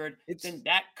Al Horford, then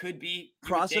that could be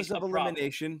process of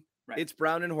elimination. Right. It's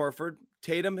Brown and Horford.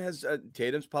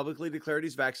 Tatum's publicly declared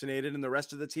he's vaccinated, and the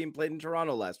rest of the team played in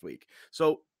Toronto last week.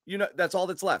 So, that's all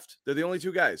that's left. They're the only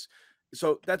two guys.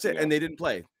 So that's it. Yeah. And they didn't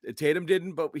play. Tatum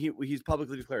didn't, but he's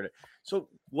publicly declared it. So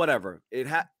whatever.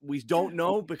 We don't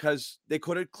know because they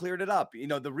could have cleared it up.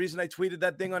 The reason I tweeted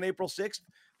that thing on April 6th,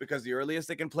 because the earliest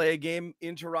they can play a game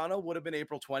in Toronto would have been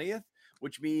April 20th,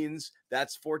 which means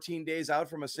that's 14 days out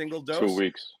from a single dose. 2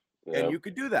 weeks. Yeah. And you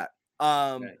could do that.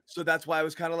 So that's why I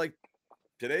was kind of like,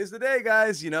 today's the day,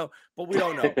 guys, but we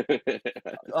don't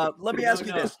know. Let me ask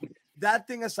you this. That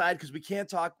thing aside, because we can't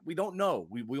talk, we don't know.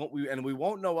 We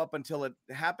won't know up until it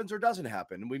happens or doesn't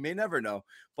happen. And we may never know.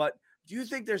 But do you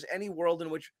think there's any world in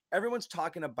which everyone's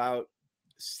talking about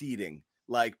seeding,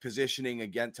 like positioning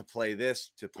again to play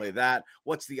this, to play that?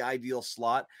 What's the ideal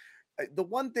slot? The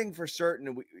one thing for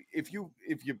certain, if you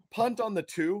punt on the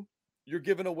 2, you're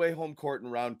giving away home court in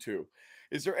round 2.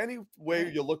 Is there any way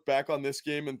you look back on this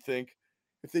game and think,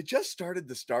 if they just started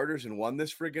the starters and won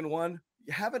this friggin' one,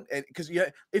 you haven't, because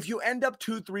if you end up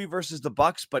 2-3 versus the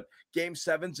Bucks, but game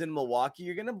 7's in Milwaukee,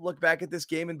 you're gonna look back at this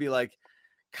game and be like,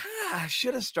 God, I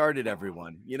should have started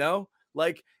everyone.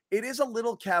 Like it is a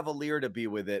little cavalier to be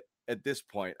with it at this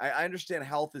point. I understand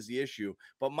health is the issue,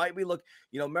 but might we look,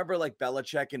 remember like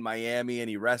Belichick in Miami and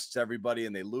he rests everybody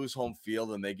and they lose home field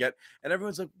and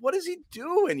everyone's like, what is he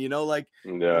doing? Yeah.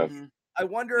 Mm-hmm. I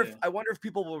wonder if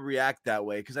people will react that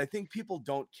way, because I think people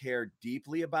don't care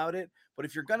deeply about it. But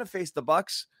if you're gonna face the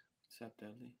Bucks,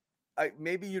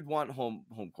 maybe you'd want home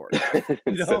court.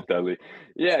 Definitely.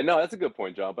 Yeah, no, that's a good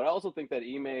point, John. But I also think that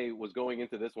Ime was going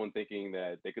into this one thinking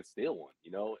that they could steal one,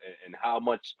 and how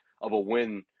much of a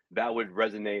win that would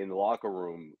resonate in the locker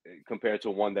room compared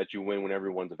to one that you win when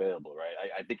everyone's available,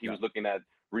 right? I think he was looking at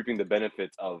reaping the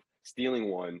benefits of stealing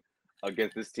one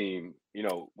against this team,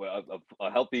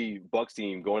 a healthy Bucks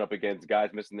team going up against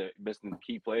guys missing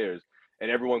key players, and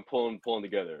everyone pulling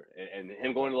together, and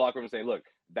him going to the locker room and saying, "Look,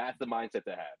 that's the mindset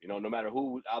to have. No matter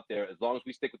who's out there, as long as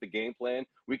we stick with the game plan,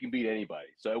 we can beat anybody."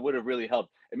 So it would have really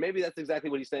helped, and maybe that's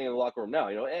exactly what he's saying in the locker room now.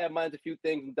 Mine's a few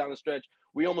things down the stretch.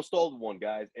 We almost stole one,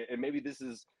 guys, and maybe this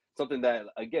is something that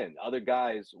again other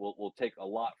guys will take a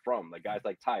lot from, like guys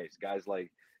like Tice, guys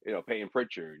like Peyton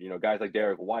Pritchard, guys like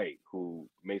Derek White, who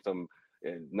made some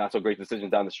not so great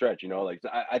decisions down the stretch,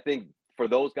 I think for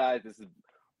those guys, this is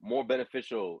more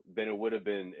beneficial than it would have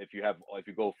been if you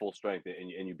go full strength and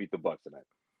you beat the Bucks tonight.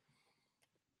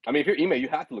 I mean, if you're Ime, you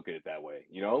have to look at it that way.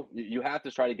 You have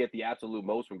to try to get the absolute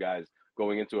most from guys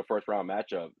going into a first round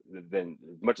matchup than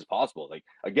as much as possible. Like,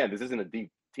 again, this isn't a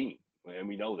deep team, and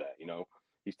we know that,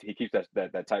 he keeps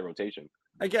that tight rotation.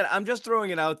 Again, I'm just throwing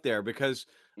it out there because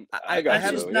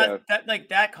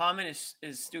that comment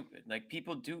is stupid. Like,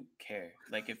 people do care.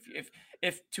 Like,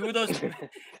 if two of those,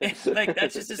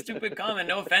 that's just a stupid comment.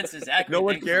 No offense, Zach. No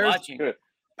one cares.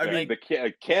 I mean,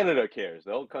 Canada cares.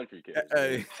 The whole country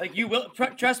cares. Like, you will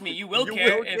trust me. You will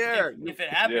care. If it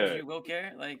happens, you will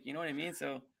care. Like, you know what I mean.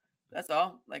 So that's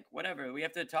all. Like, whatever. We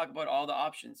have to talk about all the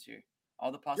options here,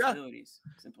 all the possibilities.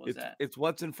 Yeah. Simple as that. It's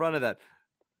what's in front of that.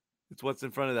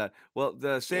 Well,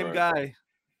 the same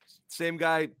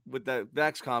guy with the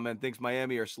Vax comment thinks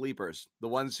Miami are sleepers, the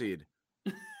 1 seed.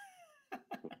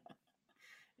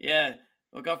 Yeah,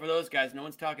 look out for those guys. No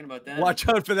one's talking about that. Watch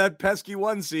out for that pesky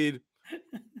 1 seed.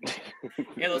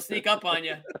 Yeah, they'll sneak up on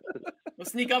you. They'll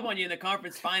sneak up on you in the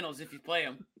conference finals if you play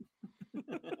them.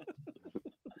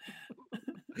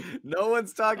 No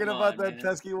one's talking about that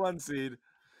pesky 1 seed.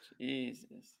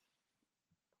 Jesus.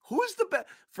 Who's the best?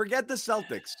 Forget the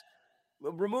Celtics.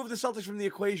 Remove the Celtics from the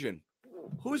equation.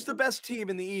 Who's the best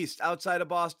team in the East outside of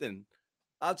Boston?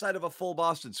 Outside of a full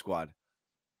Boston squad?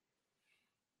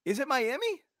 Is it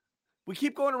Miami? We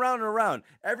keep going around and around.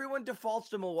 Everyone defaults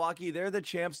to Milwaukee. They're the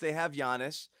champs. They have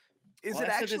Giannis. I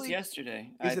said this yesterday.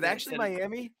 Is it actually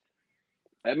Miami?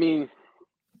 I mean,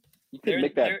 you can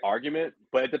make that argument,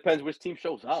 but it depends which team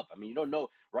shows up. I mean, you don't know.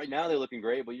 Right now they're looking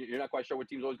great, but you're not quite sure what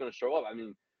team's always going to show up. I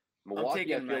mean,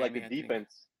 Milwaukee, I feel like the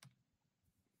defense.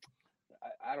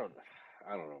 I don't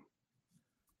know.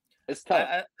 It's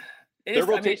tough. Their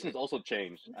rotation has also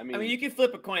changed. I mean, you can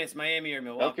flip a coin. It's Miami or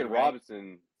Milwaukee. Duncan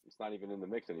Robinson, it's not even in the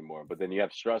mix anymore. But then you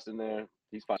have Struss in there.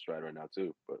 He's fine stride right now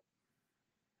too. But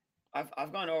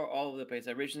I've gone all over the place.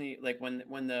 Originally, like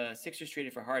when the Sixers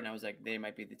traded for Harden, I was like, they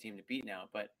might be the team to beat now.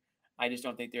 But I just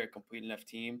don't think they're a complete enough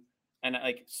team. And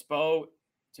like Spo,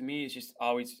 to me, is just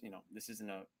always, this isn't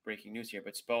a breaking news here,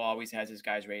 but Spo always has his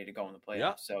guys ready to go in the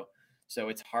playoffs. Yeah. So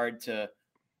it's hard to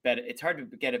bet. It's hard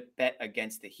to get a bet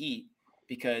against the Heat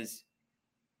because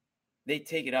they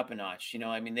take it up a notch.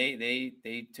 I mean,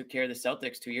 they took care of the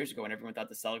Celtics 2 years ago, and everyone thought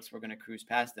the Celtics were going to cruise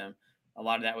past them. A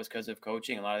lot of that was because of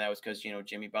coaching. A lot of that was because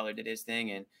Jimmy Butler did his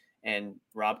thing, and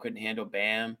Rob couldn't handle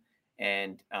Bam,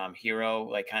 and Hero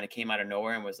like kind of came out of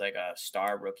nowhere and was like a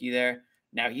star rookie there.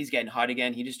 Now he's getting hot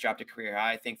again. He just dropped a career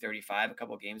high, I think 35 a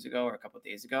couple of games ago or a couple of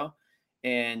days ago,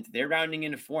 and they're rounding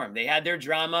into form. They had their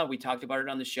drama. We talked about it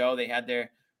on the show. They had their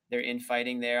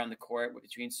infighting there on the court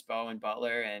between Spo and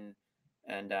Butler and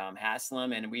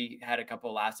Haslam, and we had a couple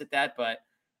of laughs at that, but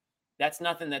that's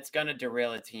nothing that's going to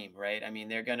derail a team, right? I mean,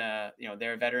 they're going to,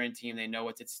 they're a veteran team. They know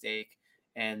what's at stake,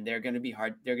 and they're going to be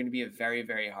hard. They're going to be a very,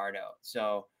 very hard out.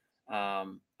 So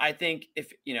I think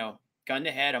if, gun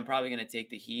to head, I'm probably going to take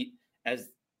the Heat as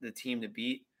the team to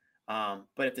beat. But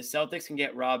if the Celtics can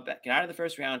get Rob back, get out of the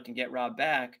first round, can get Rob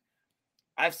back,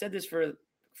 I've said this for a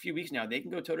few weeks now, they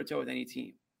can go toe-to-toe with any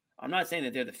team. I'm not saying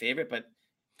that they're the favorite, but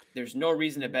there's no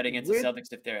reason to bet against the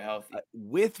Celtics if they're healthy.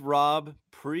 With Rob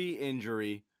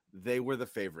pre-injury, they were the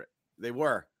favorite. They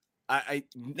were.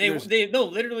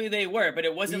 Literally they were, but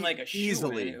it wasn't like a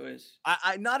shoe-in. It was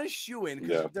not a shoe-in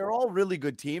because they're all really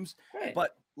good teams. Right.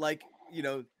 But I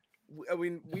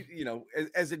mean,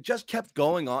 as it just kept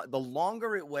going on, the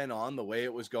longer it went on, the way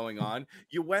it was going on,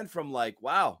 you went from like,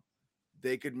 wow,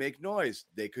 they could make noise.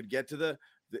 They could get to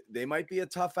they might be a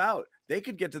tough out. They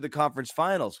could get to the conference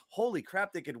finals. Holy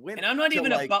crap, they could win. And I'm not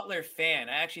even a Butler fan.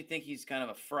 I actually think he's kind of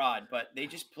a fraud, but they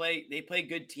play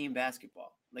good team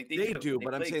basketball. Like they do,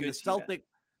 but I'm saying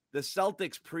the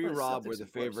Celtics pre-Rob were the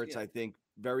favorites, I think,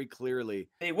 very clearly.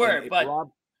 They were, but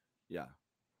Rob, yeah.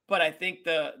 But I think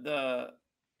the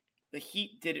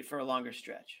Heat did it for a longer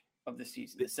stretch of the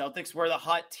season. The Celtics were the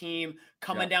hot team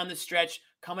coming down the stretch,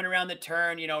 coming around the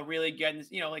turn, really getting,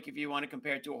 like if you want to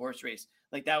compare it to a horse race,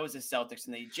 like that was the Celtics,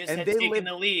 and they just had taken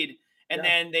the lead, and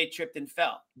then they tripped and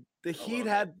fell.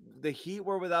 The Heat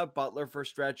were without Butler for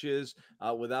stretches,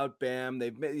 without Bam.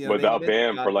 Without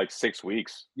Bam for like 6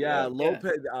 weeks. Yeah,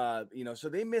 Lopez. So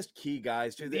they missed key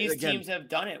guys too. These teams have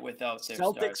done it without their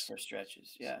stars for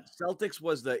stretches. Yeah, Celtics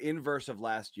was the inverse of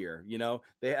last year.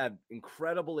 They had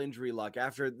incredible injury luck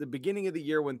after the beginning of the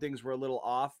year when things were a little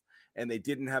off, and they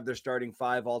didn't have their starting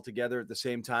five all together at the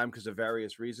same time because of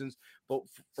various reasons. But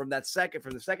from the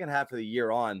second half of the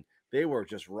year on, they were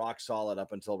just rock solid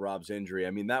up until Rob's injury.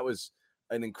 I mean, that was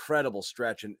an incredible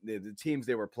stretch, and the teams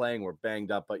they were playing were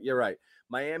banged up. But you're right.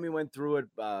 Miami went through it.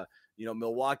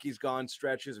 Milwaukee's gone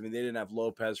stretches. I mean, they didn't have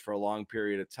Lopez for a long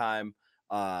period of time.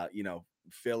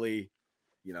 Philly,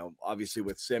 obviously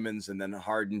with Simmons, and then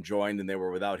Harden joined, and they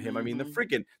were without him. I mean, the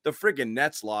freaking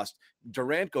Nets lost.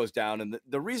 Durant goes down, and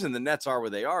the reason the Nets are where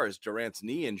they are is Durant's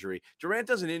knee injury. Durant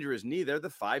doesn't injure his knee. They're the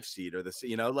 5 seed or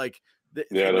they're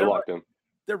locked in.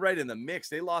 They're right in the mix.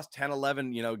 They lost 10,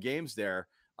 11, games there.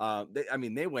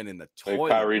 They went in the toilet.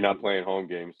 Kyrie not playing home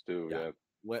games too. Yeah.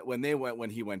 When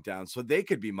he went down, so they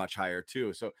could be much higher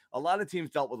too. So a lot of teams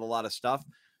dealt with a lot of stuff.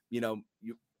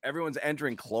 Everyone's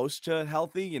entering close to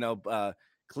healthy.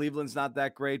 Cleveland's not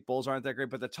that great. Bulls aren't that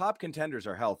great, but the top contenders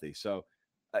are healthy. So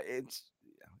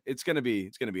it's going to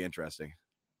be interesting.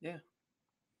 Yeah,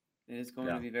 it is going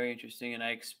to be very interesting, and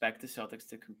I expect the Celtics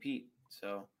to compete.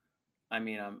 So. I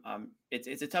mean,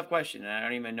 it's a tough question. And I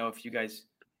don't even know if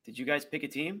did you guys pick a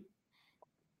team?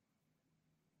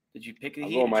 Did you pick the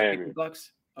Heat? I'll go Miami. Pick the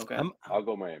Bucks? Okay. I'll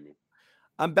go Miami.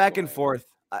 I'm back and forth.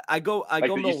 I go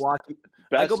Milwaukee.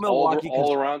 I go Milwaukee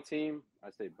all around team.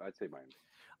 I'd say Miami.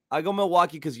 I go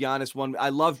Milwaukee because Giannis won. I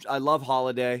love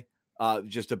Holiday,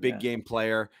 just a big game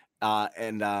player.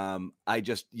 And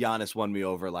Giannis won me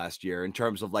over last year in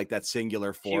terms of like that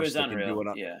singular force that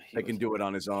can do it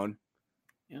on his own.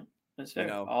 Yeah. That's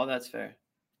fair. All that's fair.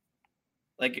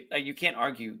 Like you can't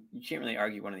argue. You can't really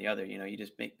argue one or the other. You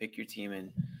just pick your team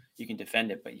and you can defend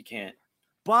it, but you can't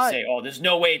say, "Oh, there's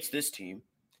no way it's this team."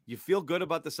 You feel good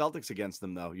about the Celtics against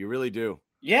them, though. You really do.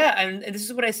 Yeah, and this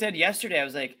is what I said yesterday. I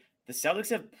was like, the Celtics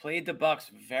have played the Bucks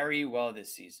very well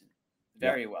this season,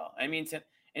 very well. I mean,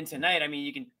 tonight, I mean,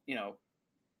 you can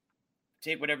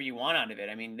take whatever you want out of it.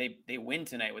 I mean, they win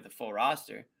tonight with a full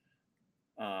roster.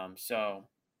 So.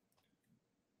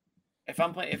 If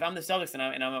I'm the Celtics and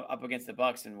I'm up against the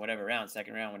Bucks in whatever round,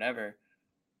 second round, whatever,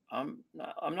 I'm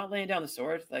not laying down the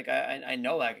sword. Like I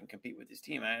know I can compete with this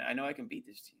team. I know I can beat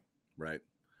this team. Right.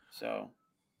 So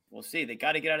we'll see. They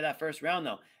got to get out of that first round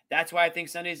though. That's why I think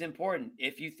Sunday is important.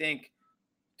 If you think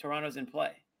Toronto's in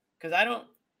play, because I don't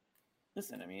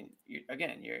listen. I mean, you're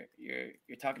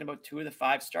talking about 2 of the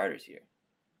 5 starters here.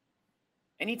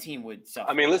 Any team would suffer.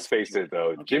 I mean, let's face it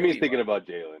though. Jimmy's thinking about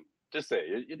Jalen. Just say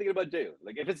you're thinking about Jalen.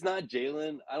 Like if it's not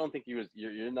Jalen, I don't think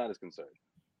you're not as concerned.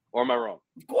 Or am I wrong?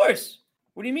 Of course.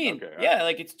 What do you mean? Okay, yeah,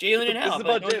 like it's Jalen and Al. It's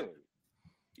about Jalen.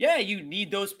 Yeah, you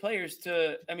need those players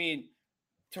to. I mean,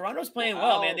 Toronto's playing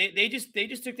well, man. They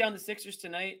just took down the Sixers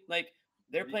tonight. Like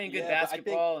they're playing good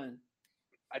basketball,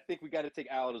 I think we got to take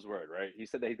Al at his word, right? He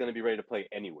said that he's going to be ready to play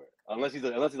anywhere, unless he's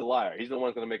a liar. He's the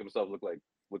one going to make himself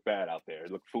look bad out there,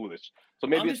 look foolish. So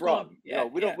maybe it's wrong.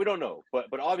 We don't know.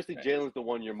 But obviously Jalen's the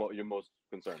one you're most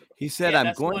concerned about. He said,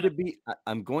 "I'm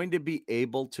going to be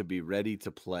able to be ready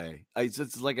to play."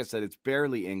 It's like I said, it's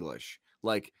barely English.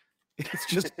 Like it's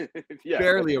just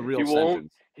barely a real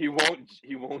sentence. He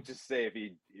won't just say if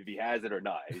he has it or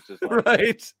not. He's just like,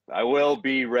 right. I will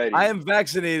be ready. I am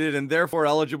vaccinated and therefore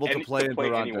eligible to play in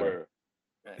Toronto. Anywhere.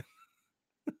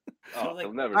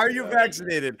 So are you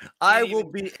vaccinated? I will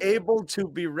be able to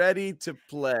be ready to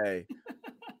play.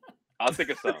 I'll think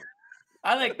of something.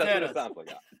 I like that's that. What it sounds like.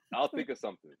 I'll think of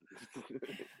something.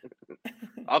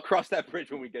 I'll cross that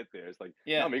bridge when we get there. It's like,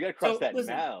 no, you got to cross that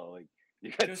now. Like,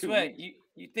 you got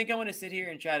you think I want to sit here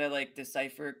and try to like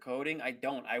decipher coding? I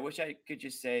don't. I wish I could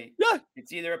just say,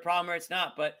 it's either a problem or it's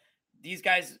not. But these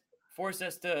guys force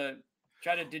us to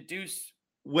try to deduce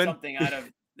something out of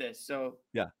this. So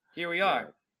here we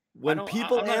are. When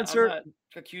people I'm not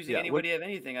accusing anybody of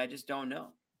anything. I just don't know.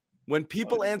 When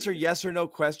people answer yes or no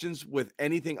questions with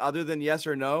anything other than yes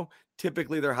or no,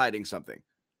 typically they're hiding something.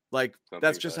 Like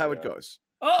that's just how it goes.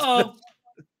 Uh-oh.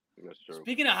 That's true.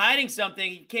 Speaking of hiding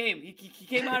something, he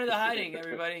came out of the hiding,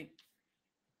 everybody.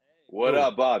 What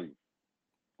up, Bobby?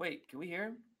 Wait, can we hear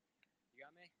him? You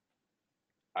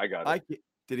got me? I got it.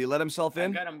 Did he let himself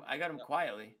in? I got him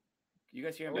quietly. You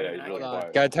guys hear him? Yeah, he's really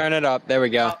quiet. Gotta turn it up. There we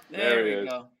go. There we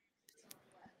go.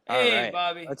 Hey, all right,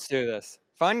 Bobby. Let's do this.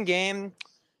 Fun game,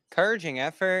 encouraging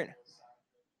effort,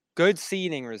 good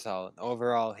seeding result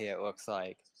overall here, it looks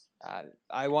like.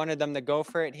 I wanted them to go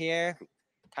for it here.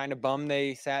 Kind of bummed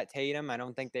they sat Tatum. I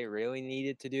don't think they really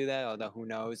needed to do that, although who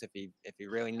knows if he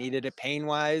really needed it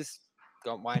pain-wise,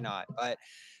 why not? But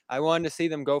I wanted to see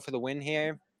them go for the win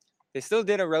here. They still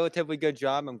did a relatively good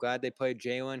job. I'm glad they played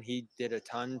Jalen. He did a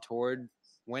ton toward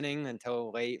winning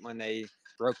until late when they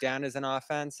broke down as an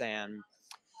offense. And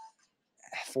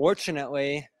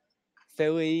fortunately,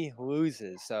 Philly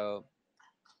loses. So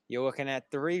you're looking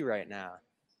at 3 right now.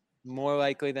 More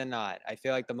likely than not. I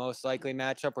feel like the most likely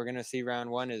matchup we're going to see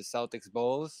round 1 is Celtics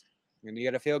Bulls. And you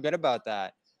got to feel good about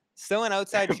that. Still an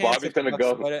outside chance. Bobby's going to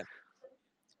go.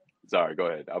 Sorry, go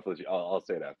ahead. I'll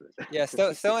say it after. Yeah,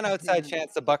 still an outside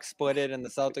chance the Bucks split it and the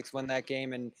Celtics win that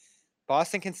game. And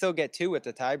Boston can still get 2 with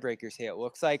the tiebreakers here, it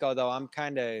looks like, although I'm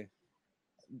kind of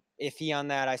iffy on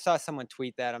that. I saw someone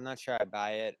tweet that. I'm not sure I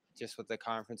buy it, just with the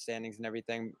conference standings and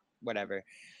everything. Whatever.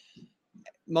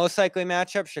 Most likely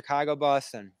matchup,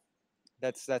 Chicago-Boston.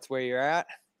 That's where you're at.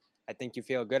 I think you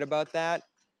feel good about that.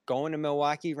 Going to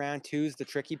Milwaukee round 2 is the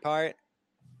tricky part,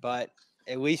 but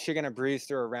at least you're going to breeze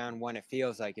through a round 1, it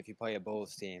feels like, if you play a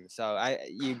Bulls team. So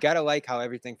you got to like how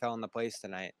everything fell into place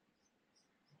tonight.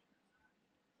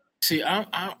 See,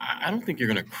 I don't think you're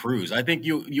going to cruise. I think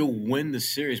you'll win the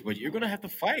series, but you're going to have to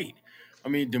fight. I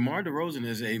mean, DeMar DeRozan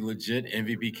is a legit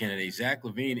MVP candidate. Zach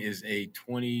LaVine is a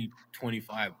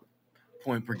 20-25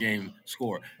 point per game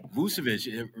scorer.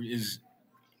 Vucevic is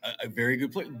a very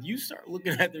good player. You start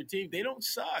looking at their team; they don't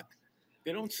suck.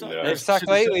 Yeah. They've sucked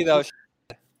lately, though.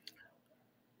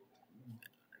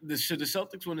 Should the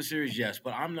Celtics win the series? Yes,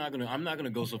 but I'm not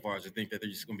gonna go so far as to think that they're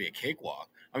just gonna be a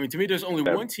cakewalk. I mean, to me, there's only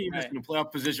one team that's in the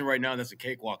playoff position right now that's a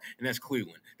cakewalk, and that's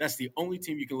Cleveland. That's the only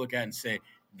team you can look at and say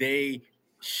they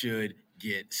should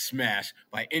get smashed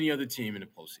by any other team in the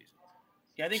postseason.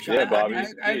 Yeah, I think Bobby.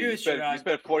 I agree with you. You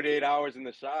spent 48 hours in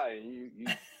the Chi, and you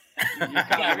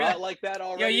kind of out like that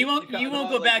already. Yeah, you won't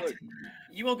go back to.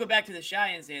 You won't go back to the Chi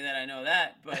and say that I know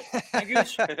that, but I agree with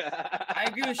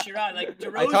Sherrod. Like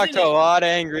DeRozan, I talked to a lot of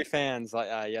angry fans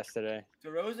yesterday.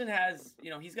 DeRozan has,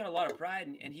 he's got a lot of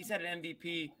pride, and he's had an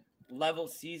MVP level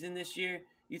season this year.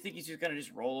 You think he's just gonna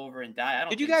just roll over and die? I don't.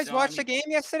 Did you guys watch the game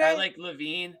yesterday? I like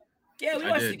LaVine. Yeah, we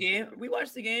watched the game. We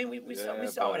watched the game. We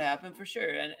saw what happened for sure.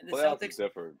 And the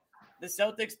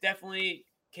Celtics definitely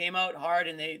came out hard,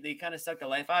 and they kind of sucked the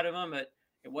life out of them. But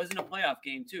it wasn't a playoff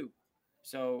game too.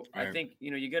 So right. I think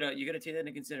you gotta take that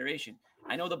into consideration.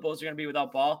 I know the Bulls are gonna be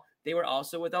without Ball. They were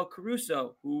also without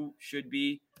Caruso, who should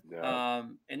be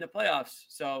in the playoffs.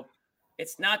 So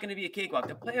it's not gonna be a cakewalk.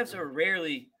 The playoffs are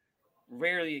rarely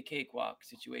a cakewalk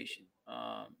situation.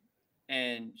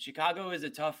 And Chicago is a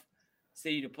tough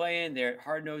city to play in. They're a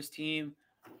hard-nosed team.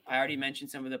 I already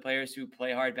mentioned some of the players who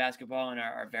play hard basketball and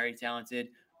are very talented,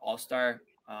 all-star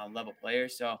level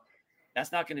players. So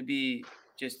that's not going to be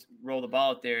just roll the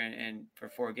ball out there and for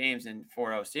 4 games and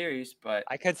 4-0 series. But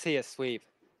I could see a sweep.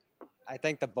 I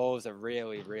think the Bulls are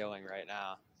really reeling right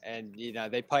now. And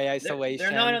they play isolation.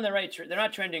 They're not on the right. They're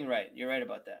not trending right. You're right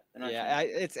about that.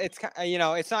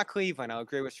 It's not Cleveland. I'll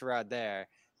agree with Sherrod there.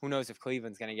 Who knows if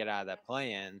Cleveland's going to get out of that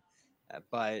play-in?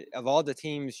 But of all the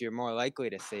teams you're more likely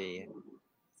to see,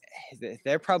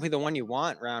 they're probably the one you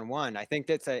want round one. I think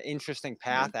that's an interesting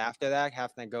path after that,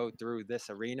 having to go through this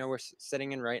arena we're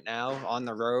sitting in right now on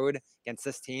the road against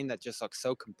this team that just looks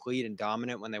so complete and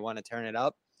dominant when they want to turn it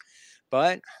up.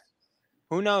 But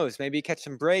who knows? Maybe catch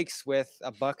some breaks with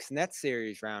a Bucks Nets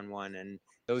series round one, and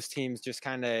those teams just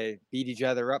kind of beat each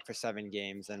other up for 7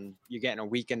 games, and you're getting a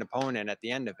weakened opponent at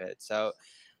the end of it. So,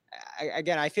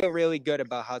 I feel really good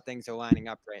about how things are lining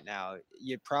up right now.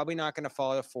 You're probably not going to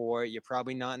fall to 4. You're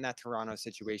probably not in that Toronto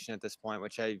situation at this point,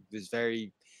 which I was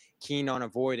very keen on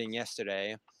avoiding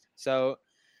yesterday. So,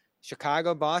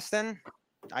 Chicago, Boston,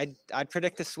 I'd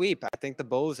predict a sweep. I think the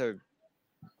Bulls are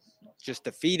just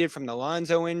defeated from the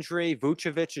Lonzo injury.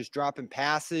 Vucevic is dropping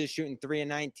passes, shooting 3 of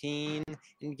 19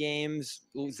 in games.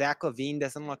 Zach LaVine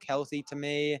doesn't look healthy to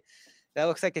me. That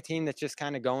looks like a team that's just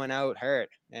kind of going out hurt.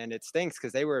 And it stinks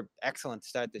because they were excellent to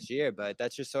start this year, but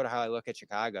that's just sort of how I look at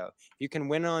Chicago. If you can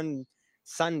win on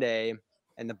Sunday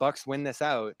and the Bucks win this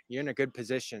out, you're in a good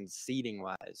position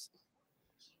seeding-wise.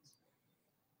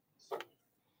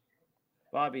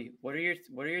 Bobby, what are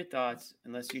your thoughts,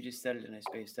 unless you just said it and I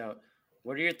spaced out,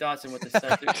 what are your thoughts on what the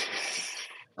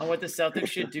Celtics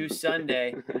should do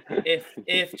Sunday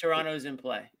if Toronto's in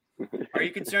play? Are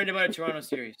you concerned about a Toronto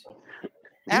series?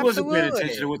 He wasn't paying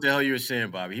attention to what the hell you were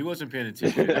saying, Bobby. He wasn't paying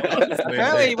attention.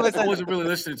 Apparently he wasn't. I wasn't really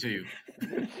listening to you.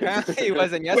 Apparently he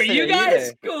wasn't yesterday. Were you guys?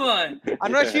 Either. Come on.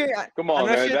 I'm not sure. Come on,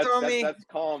 man. That's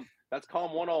calm. That's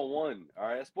calm one-on-one. All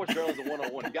right, sports journalism is a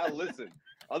one-on-one. You gotta listen.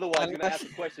 Otherwise, you're gonna ask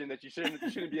a question that you shouldn't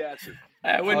be asking.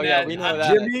 We know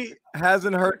that. Jimmy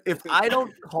hasn't heard. If I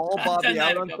don't call Bobby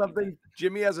out on something,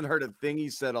 Jimmy hasn't heard a thing he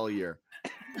said all year.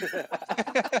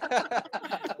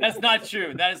 That's not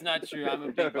true. That is not true. I'm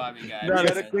a big Bobby guy. Not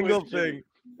a single thing.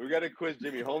 We got to quiz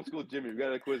Jimmy. Homeschool Jimmy. We got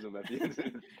to quiz him at the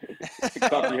end.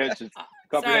 Comprehension.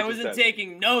 Sorry, I wasn't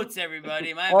taking notes,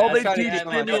 everybody. All they teach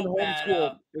Jimmy in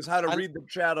homeschool is how to read the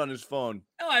chat on his phone.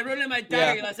 No, I wrote it in my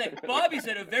diary last night. Bobby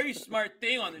said a very smart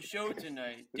thing on the show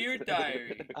tonight. Dear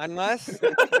diary. Unless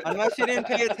you didn't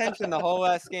pay attention the whole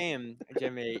last game,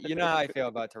 Jimmy, you know how I feel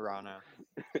about Toronto.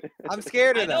 I'm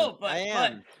scared of them. I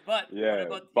am. But yeah,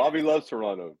 Bobby loves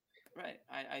Toronto. Right,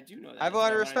 I do know that. I have a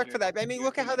lot of respect for that. I mean,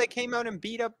 look at how they came out and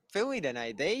beat up Philly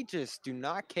tonight. They just do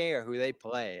not care who they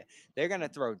play. They're going to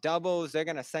throw doubles. They're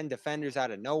going to send defenders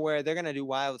out of nowhere. They're going to do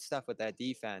wild stuff with that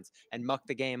defense and muck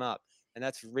the game up. And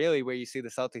that's really where you see the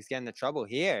Celtics get into trouble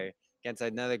here against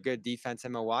another good defense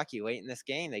in Milwaukee late in this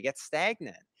game. They get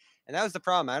stagnant. And that was the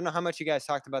problem. I don't know how much you guys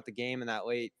talked about the game in that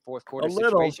late fourth quarter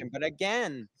situation. But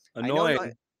again,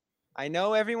 annoying. I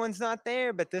know everyone's not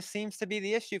there, but this seems to be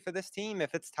the issue for this team.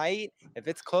 If it's tight, if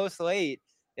it's close late,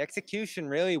 the execution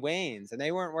really wanes. And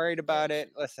they weren't worried about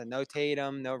it. Listen, no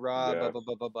Tatum, no Rob, blah, blah,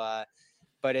 blah, blah, blah.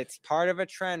 But it's part of a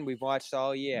trend we've watched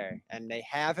all year. And they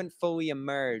haven't fully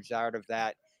emerged out of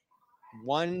that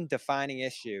one defining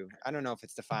issue. I don't know if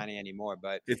it's defining anymore,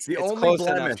 but it's the only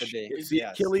blemish. It's the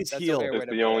Achilles heel. It's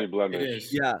the only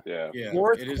blemish. Yeah.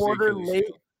 Fourth quarter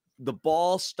late. The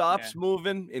ball stops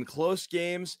moving in close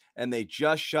games, and they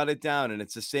just shut it down. And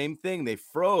it's the same thing. They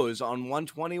froze on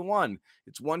 121.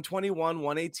 It's 121,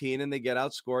 118, and they get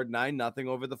outscored 9-0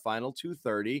 over the final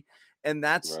 2:30. And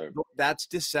that's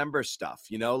December stuff,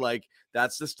 like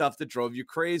that's the stuff that drove you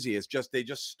crazy. It's just they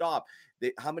just stop.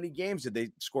 How many games did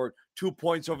they score? 2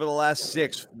 points over the last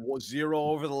 6, 0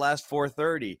 over the last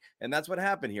 430? And that's what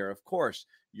happened here. Of course,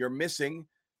 you're missing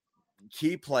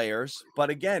key players, but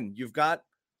again, you've got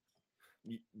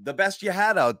the best you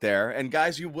had out there and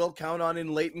guys you will count on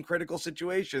in late and critical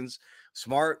situations.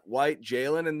 Smart, White,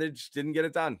 Jalen, and they just didn't get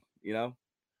it done, Yeah.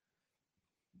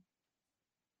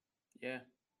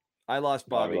 I lost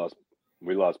Bobby.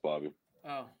 We lost Bobby.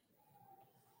 Oh,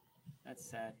 that's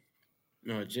sad.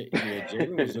 No,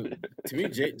 Jalen was to me.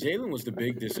 Jalen was the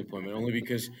big disappointment, only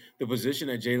because the position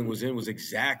that Jalen was in was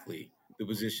exactly the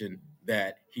position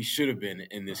that he should have been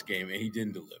in this game, and he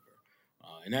didn't deliver.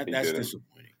 And that's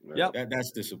disappointing. Yep.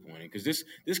 That's disappointing because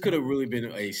this could have really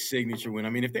been a signature win. I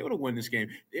mean, if they would have won this game,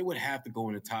 they would have to go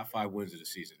in the top 5 wins of the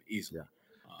season easily.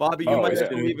 Yeah. Bobby, you might have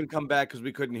to leave and come back because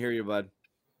we couldn't hear you, bud.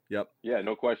 Yep. Yeah,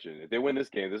 no question. If they win this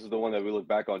game, this is the one that we look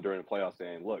back on during the playoffs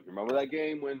saying, look, remember that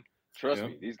game when, trust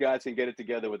me, these guys can get it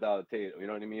together without Tatum, you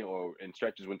know what I mean? Or in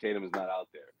stretches when Tatum is not out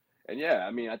there. And yeah,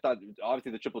 I mean, I thought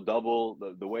obviously the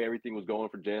triple-double, the way everything was going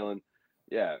for Jalen,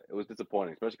 yeah, it was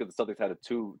disappointing, especially because the Celtics had a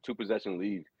two possession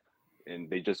lead. And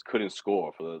they just couldn't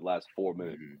score for the last 4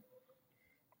 minutes.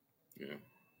 Yeah.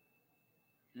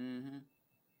 Mm-hmm.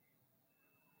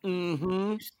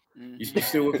 Mm-hmm. You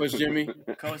still with us, Jimmy?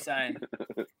 Cosign.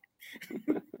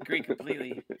 Agree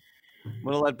completely. I'm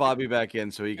gonna let Bobby back in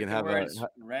so he can have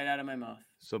right out of my mouth.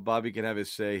 So Bobby can have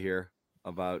his say here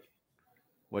about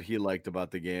what he liked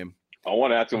about the game. I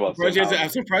want to ask him about. I'm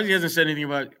surprised he hasn't said anything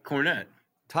about Cornette.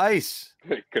 Tice,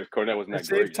 because Cornette wasn't that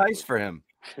great. Save Tice for him.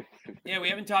 Yeah, we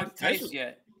haven't talked Tice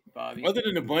yet, Bobby. Other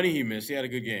than the bunny he missed, he had a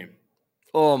good game.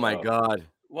 Oh my God.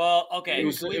 Well, okay,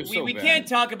 we bad. can't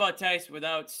talk about Tice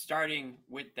without starting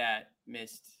with that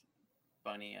missed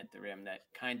bunny at the rim. That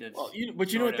kind of. Well,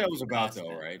 but you know what that was about,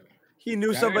 though, right? He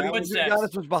knew somebody was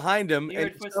behind him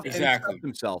and exactly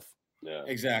himself. Yeah,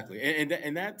 exactly.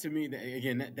 And that to me,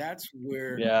 that's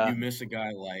where you miss a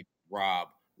guy like Rob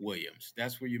Williams.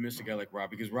 That's where you miss a guy like Rob,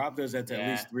 because Rob does that to at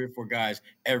least 3 or 4 guys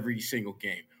every single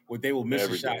game, where they will miss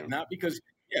a shot, not because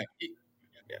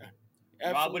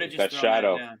Rob would have just that thrown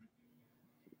shadow. That down.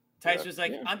 Tice was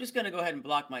like, I'm just gonna go ahead and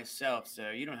block myself, so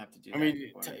you don't have to do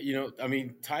that. I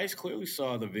mean, Tice clearly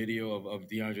saw the video of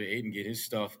DeAndre Ayton get his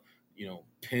stuff,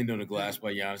 pinned on the glass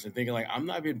by Giannis, and thinking like, I'm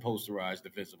not being posterized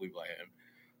defensively by him,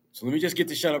 so let me just get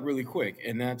the shot up really quick.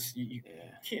 And that's you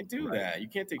can't do that. You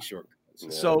can't take shortcuts. Yeah.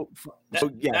 So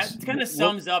yes, that kind of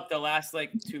sums up the last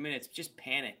 2 minutes. Just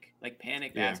panic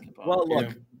basketball. Well,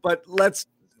 look, but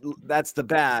that's the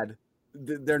bad.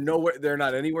 They're nowhere. They're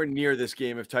not anywhere near this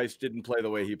game if Tice didn't play the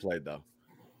way he played, though.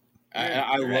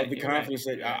 I love the confidence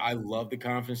I love the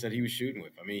confidence that he was shooting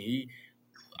with. I mean,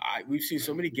 we've seen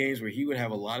so many games where he would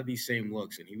have a lot of these same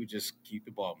looks, and he would just keep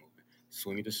the ball moving,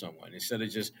 swing it to someone instead of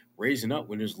just raising up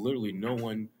when there's literally no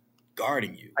one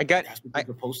guarding you. That's what they're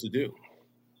supposed to do.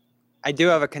 I do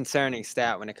have a concerning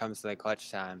stat when it comes to the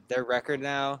clutch time. Their record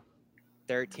now,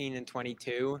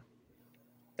 13-22.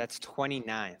 That's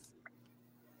 29th.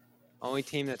 Only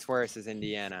team that's worse is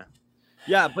Indiana.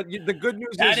 Yeah, but the good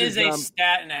news that is a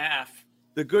stat and a half.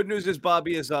 The good news is,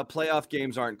 Bobby, is playoff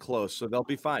games aren't close, so they'll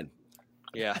be fine.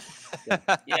 Yeah.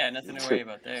 Yeah, nothing to worry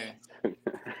about there.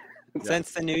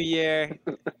 Since the new year,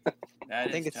 I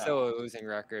think it's tough. still a losing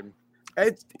record.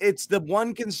 It's the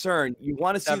one concern you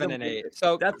want to see 7-8.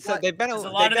 So they've been a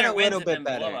little bit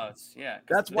better. Blowouts. Yeah,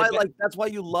 that's why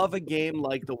you love a game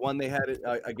like the one they had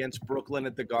against Brooklyn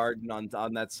at the Garden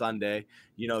on that Sunday.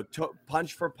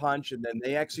 Punch for punch, and then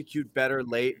they execute better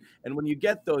late. And when you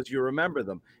get those, you remember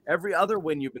them. Every other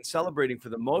win you've been celebrating for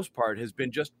the most part has been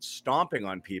just stomping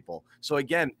on people. So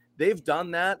again, they've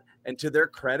done that, and to their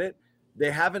credit,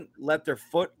 they haven't let their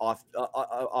foot off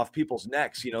people's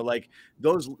necks.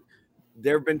 Those.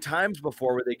 There have been times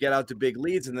before where they get out to big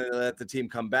leads and then they let the team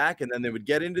come back, and then they would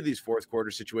get into these fourth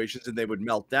quarter situations and they would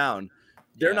melt down.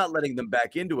 They're not letting them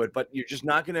back into it, but you're just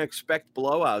not going to expect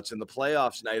blowouts in the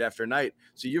playoffs night after night.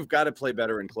 So you've got to play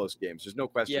better in close games. There's no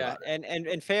question about it.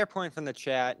 And fair point from the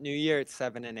chat. New Year it's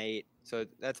 7-8, so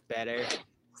that's better.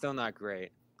 Still not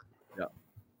great. Yeah.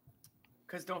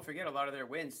 Because don't forget, a lot of their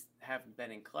wins haven't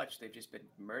been in clutch. They've just been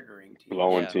murdering teams.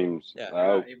 Blowing teams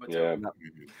out.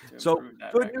 So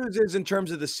good news is, in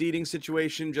terms of the seeding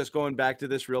situation, just going back to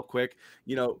this real quick,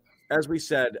 as we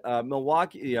said,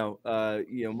 Milwaukee,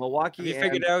 Milwaukee. Have you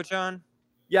figured it out, John?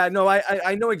 Yeah, no,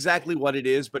 I know exactly what it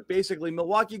is, but basically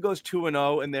Milwaukee goes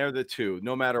 2-0 and they're the 2,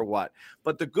 no matter what.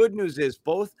 But the good news is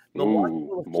both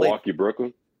Milwaukee,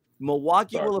 Brooklyn.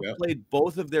 Milwaukee will have played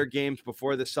both of their games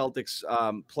before the Celtics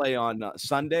play on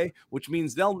Sunday, which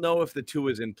means they'll know if the 2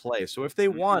 is in play. So if they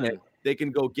want it, they can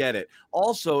go get it.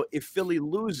 Also, if Philly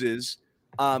loses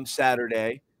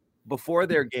Saturday before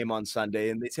their game on Sunday,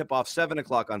 and they tip off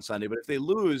 7:00 on Sunday, but if they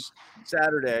lose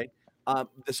Saturday, the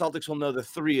Celtics will know the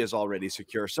 3 is already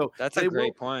secure. So that's a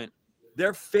great point.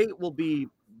 Their fate will be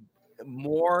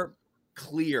more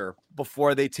clear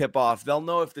before they tip off. They'll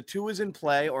know if the 2 is in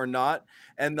play or not,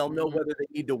 and they'll know whether they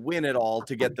need to win it all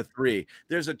to get the 3.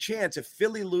 There's a chance if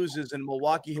Philly loses and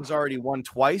Milwaukee has already won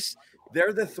twice,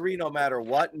 they're the 3 no matter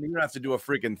what, and you don't have to do a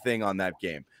freaking thing on that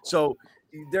game. So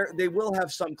they will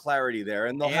have some clarity there,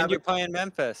 and you're playing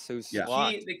Memphis, who's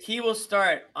the key will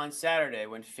start on Saturday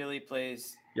when Philly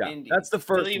plays Indy. That's the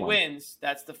first Philly one. Wins,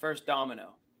 that's the first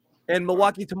domino. And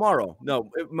Milwaukee tomorrow.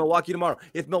 Milwaukee tomorrow.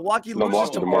 If Milwaukee loses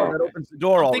tomorrow, that opens the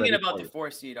door. I'm thinking about the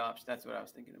 4 seed option. That's what I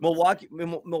was thinking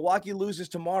about. Milwaukee loses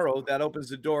tomorrow, that opens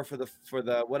the door for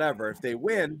the whatever. If they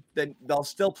win, then they'll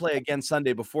still play again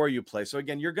Sunday before you play. So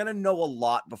again, you're going to know a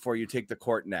lot before you take the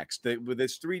court next. With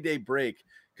this 3-day break,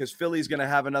 because Philly's going to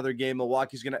have another game,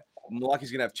 Milwaukee's going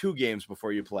to have 2 games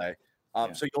before you play.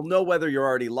 So you'll know whether you're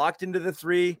already locked into the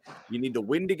 3, you need to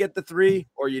win to get the 3,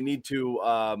 or you need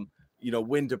to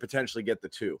win to potentially get the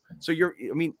 2. So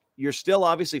you're still,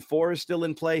 obviously 4 is still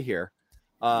in play here.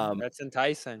 That's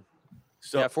enticing.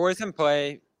 So 4 is in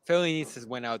play. Philly needs to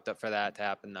win out for that to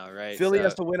happen, though, right? Philly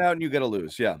has to win out, and you got to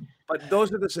lose. Yeah, but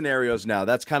those are the scenarios now.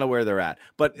 That's kind of where they're at.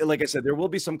 But like I said, there will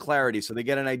be some clarity, so they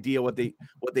get an idea what they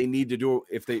need to do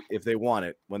if they want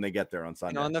it when they get there on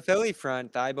Sunday. And on the Philly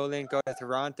front, Thibault didn't go to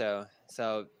Toronto,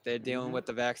 so they're dealing with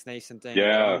the vaccination thing.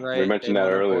 Yeah, right? We mentioned that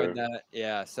earlier.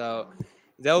 Yeah, so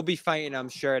they'll be fighting, I'm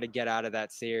sure, to get out of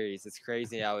that series. It's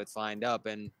crazy how it's lined up,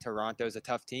 and Toronto's a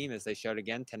tough team, as they showed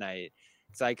again tonight.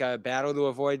 It's like a battle to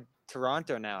avoid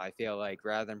Toronto now, I feel like,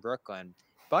 rather than Brooklyn.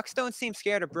 Bucks don't seem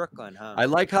scared of Brooklyn, huh? I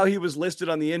like how he was listed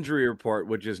on the injury report,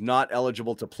 which is not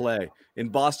eligible to play. In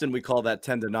Boston, we call that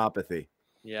tendinopathy.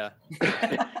 Yeah.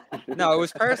 No, it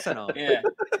was personal. Yeah.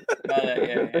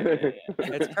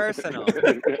 It's personal.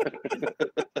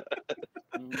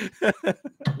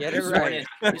 Get it right.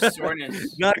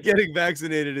 Soreness. Not getting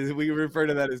vaccinated is, we refer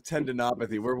to that as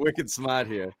tendinopathy. We're wicked smart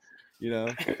here, you know.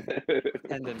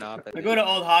 Tendinopathy. We go to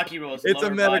old hockey rules. It's a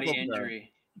medical body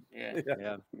injury.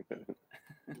 Yeah.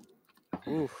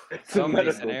 Oof, so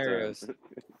many scenarios.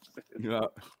 Yeah.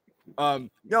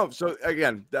 No. So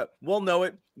again, we'll know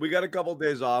it. We got a couple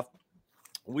days off.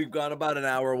 We've gone about an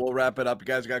hour. We'll wrap it up. You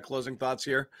guys got closing thoughts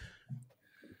here?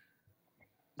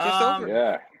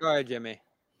 Yeah. Go ahead, Jimmy.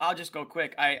 I'll just go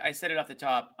quick. I said it off the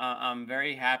top. I'm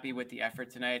very happy with the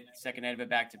effort tonight. Second night of it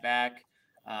back-to-back.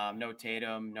 No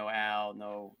Tatum, no Al,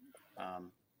 no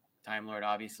Time Lord,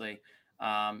 obviously.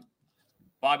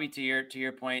 Bobby, to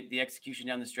your point, the execution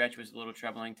down the stretch was a little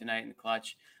troubling tonight in the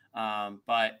clutch.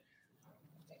 But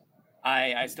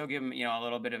I still give him, a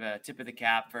little bit of a tip of the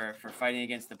cap for fighting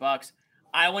against the Bucks.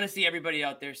 I want to see everybody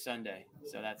out there Sunday.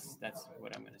 So that's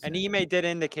what I'm going to say. And Ime did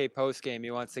indicate post-game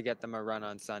he wants to get them a run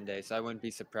on Sunday, so I wouldn't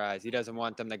be surprised. He doesn't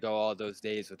want them to go all those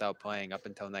days without playing up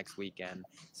until next weekend.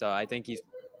 So I think he's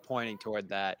pointing toward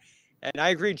that. And I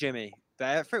agree, Jimmy. The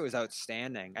effort was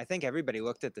outstanding. I think everybody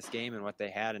looked at this game and what they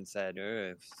had and said,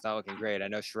 it's not looking great. I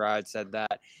know Sherrod said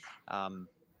that.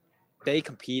 They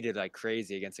competed like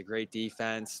crazy against a great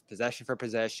defense, possession for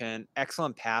possession,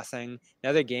 excellent passing.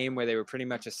 Another game where they were pretty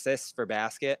much assists for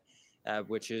basket,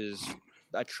 which is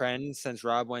a trend since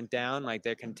Rob went down. Like,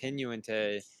 they're continuing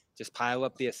to just pile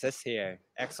up the assists here.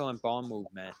 Excellent ball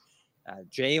movement.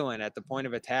 Jalen at the point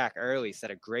of attack early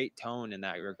set a great tone in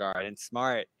that regard. And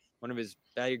Smart, one of his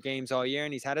better games all year,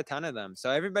 and he's had a ton of them. So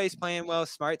everybody's playing well.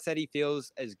 Smart said he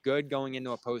feels as good going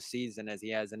into a postseason as he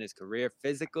has in his career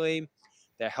physically.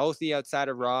 They're healthy outside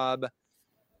of Rob.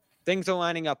 Things are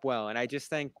lining up well. And I just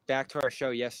think, back to our show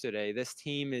yesterday, this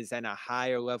team is in a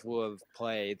higher level of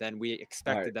play than we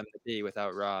expected them to be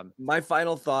without Rob. My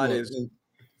final thought is,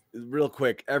 real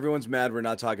quick, everyone's mad we're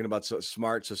not talking about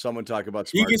Smart, so someone talk about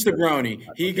Smart. He gets the brownie.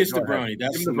 He gets the brownie.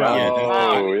 That's the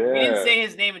brownie. We didn't say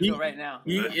his name until right now.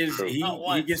 He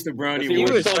gets the brownie.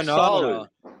 He was so solid.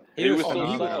 He was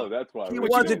so solid. That's why.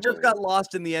 It just got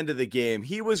lost in the end of the game.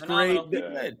 He was great.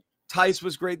 Yeah. Tice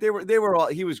was great. They were all.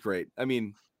 He was great. I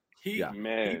mean, he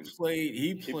played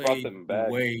the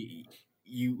way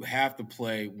you have to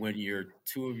play when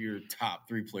two of your top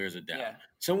three players are down. Yeah.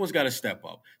 Someone's got to step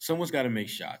up. Someone's got to make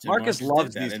shots. Marcus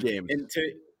loves these games.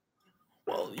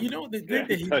 The thing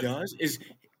that he does is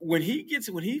when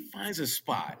he finds a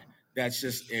spot that's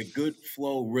just a good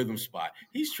flow rhythm spot,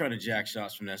 he's trying to jack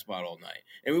shots from that spot all night.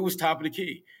 And it was top of the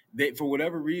key. For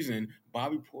whatever reason,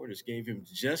 Bobby Portis gave him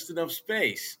just enough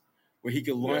space where he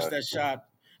could launch that shot,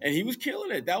 and he was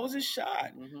killing it. That was his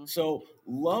shot. Mm-hmm. So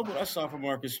love what I saw from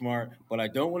Marcus Smart, but I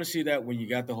don't want to see that when you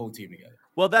got the whole team together.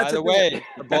 Well, that's by the way,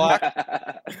 the block on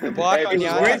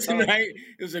Giannis tonight.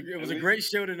 It was a great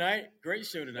show tonight. Great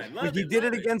show tonight. He did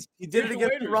it against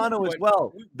Toronto as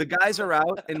well. The guys are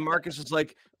out, and Marcus is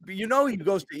like, he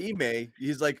goes to Ime.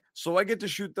 He's like, so I get to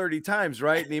shoot 30 times,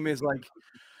 right? And Ime's like,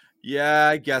 yeah,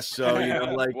 I guess so.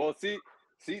 Well, see,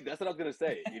 that's what I was gonna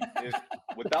say. If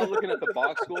without looking at the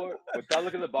box score,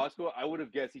 I would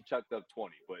have guessed he chucked up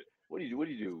 20. But what do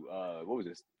you do? What was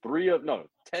this?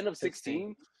 10 of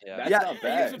 16. Yeah, that's not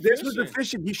bad. This was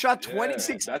efficient. He shot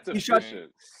 26. That's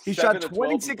efficient. He shot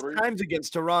 26 times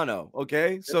against Toronto.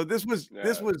 Okay, so this was.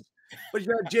 But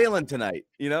you had Jalen tonight.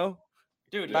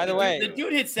 Dude. By the way, the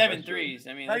dude hit 7 threes.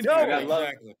 I mean, I know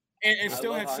exactly, and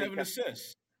still had 7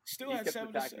 assists.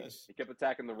 He kept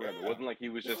attacking the rim. It wasn't like he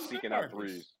was just seeking out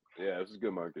threes. Yeah, this is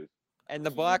good, Marcus. And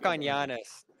the block on Giannis,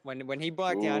 when he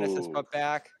blocked Giannis's foot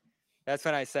back, that's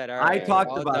when I said, all right. I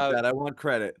talked about that. I want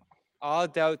credit. All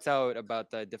doubts out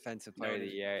about the defensive player of the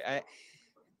year.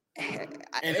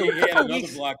 And he had another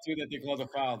block too that they called a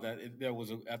foul. I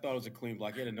thought it was a clean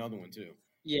block. He had another one too.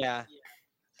 Yeah.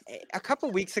 A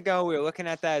couple weeks ago, we were looking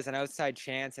at that as an outside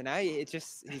chance, and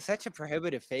he's such a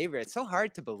prohibitive favorite. It's so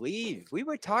hard to believe. We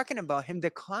were talking about him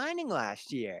declining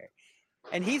last year.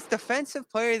 And he's defensive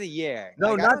player of the year.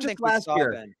 No, like, I not don't just think we last saw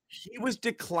year. Ben. He was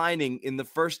declining in the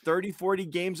first 30, 40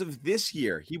 games of this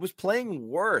year. He was playing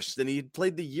worse than he had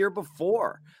played the year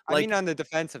before. I mean, on the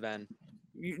defensive end.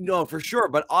 No, for sure.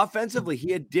 But offensively,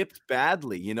 he had dipped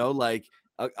badly, like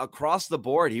across the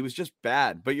board. He was just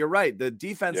bad. But you're right. The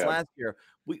defense last year,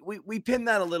 we pinned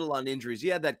that a little on injuries. He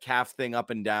had that calf thing up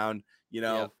and down,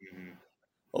 a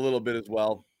little bit as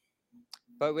well.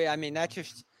 But that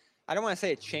just, I don't want to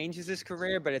say it changes his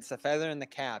career, but it's a feather in the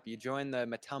cap. You join the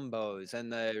Mutombos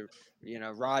and the,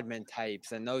 Rodman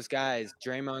types and those guys,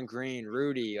 Draymond Green,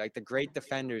 Rudy, like the great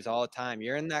defenders all the time.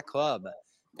 You're in that club.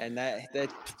 And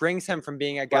that brings him from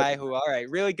being a guy who, all right,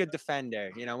 really good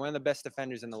defender, one of the best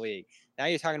defenders in the league. Now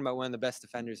you're talking about one of the best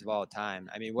defenders of all time.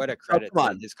 I mean, what a credit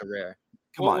to his career.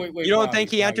 Come on. Wait, you don't think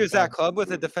he enters that club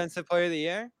with a defensive player of the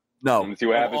year? No. See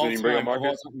what happens when you bring up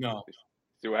Marcus? No.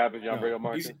 See what happens when you bring up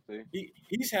Marcus?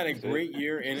 He's had a great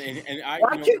year, and I.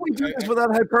 Why can't we do this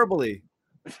without hyperbole?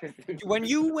 When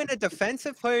you win a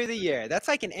defensive player of the year, that's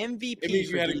like an MVP. It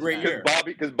means you had a great year.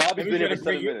 Because Bobby's been here for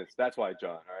 7 minutes. That's why, John.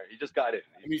 All right, he just got in.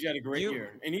 It means you had a great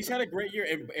year, and he's had a great year.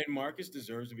 And Marcus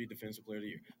deserves to be defensive player of the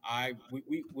year.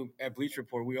 We at Bleach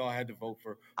Report, we all had to vote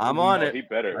for. I'm on it. He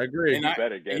better. I agree. And he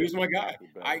better get it. He was my guy.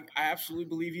 I absolutely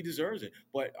believe he deserves it.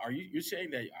 But you're saying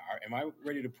that? Am I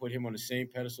ready to put him on the same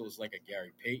pedestal as like a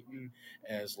Gary Payton,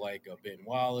 as like a Ben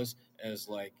Wallace, as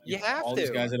like you have all to.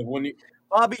 these guys that have won?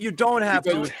 Bobby, you don't have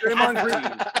to. Draymond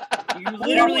Green. You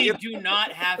literally do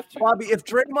not have to. Bobby, if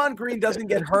Draymond Green doesn't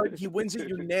get hurt, he wins it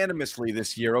unanimously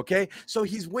this year, okay? So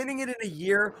he's winning it in a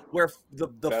year where the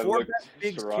four best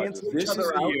bigs cancel each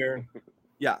other out.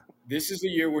 Yeah. This is the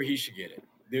year where he should get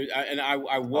it. I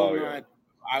will not.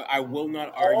 I will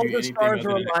not argue All the anything. stars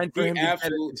are aligned for him to get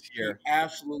it this year. He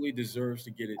absolutely deserves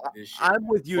to get it this year. I'm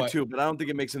with you too, but I don't think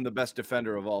it makes him the best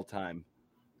defender of all time.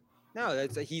 No,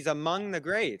 he's among the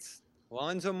greats.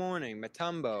 Lonzo Mourning,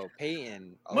 Mutombo,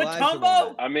 Payton,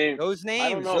 Mutombo. I mean, those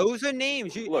names. Those are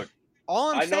names.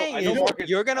 All I'm saying is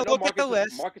you're gonna look at the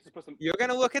list. You're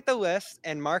gonna look at the list,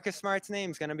 and Marcus Smart's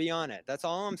name's gonna be on it. That's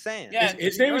all I'm saying. Yeah,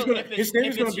 his name is gonna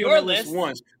be on that list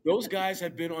once. Those guys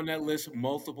have been on that list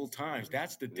multiple times.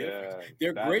 That's the difference.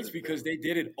 They're greats because they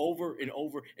did it over and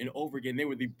over and over again. They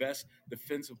were the best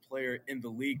defensive player in the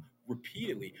league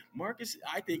repeatedly. Marcus,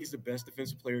 I think, is the best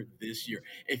defensive player this year.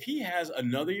 If he has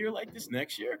another year like this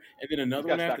next year, and then another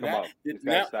one after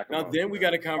that, then we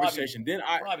got a conversation. Then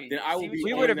I will be.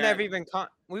 We would have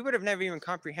never even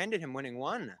comprehended him winning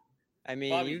one. I mean,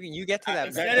 Bobby, you get to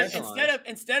that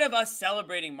instead of us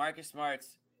celebrating Marcus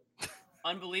Smart's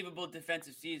unbelievable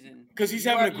defensive season, because he's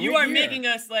having a great you are year. making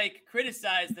us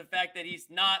criticize the fact that he's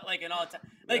not an all-time.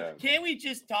 Can't we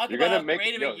just talk about how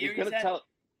great of a year he's had?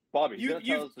 Bobby, you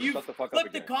shut the fuck up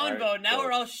flipped the convo. Right? Now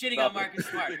we're all shitting on Marcus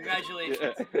Smart.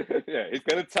 Congratulations. Yeah, he's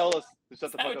gonna tell us to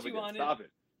shut the fuck up again.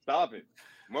 Stop it.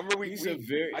 Remember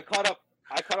I caught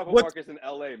up with Marcus in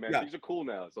LA, man. Things are cool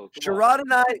now. So Sherrod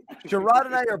and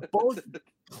I are both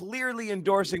clearly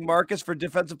endorsing Marcus for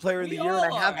defensive player of the year,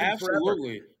 and I have been forever.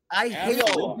 I hate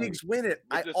when bigs win it.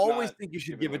 I always think you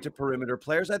should give it to perimeter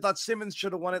players. I thought Simmons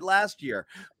should have won it last year.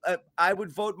 I would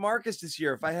vote Marcus this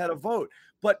year if I had a vote.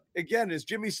 But again, as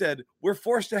Jimmy said, we're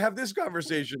forced to have this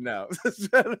conversation now.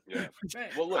 Yeah.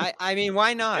 Well, look, I mean,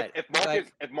 why not?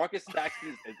 If Marcus stacks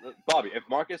Bobby, if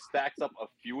Marcus stacks up a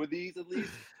few of these at least,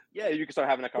 yeah, you can start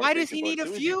having that conversation. Why does he need a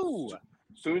few?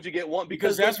 As soon as you get one,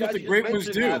 because that's what the great ones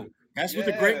do. That's what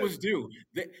the great ones do.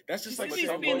 That's just like he's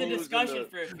been in the discussion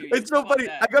for a few years. It's so funny.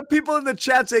 I got people in the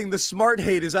chat saying the Smart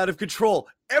hate is out of control.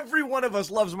 Every one of us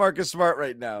loves Marcus Smart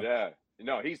right now. Yeah.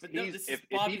 No, if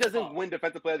he doesn't win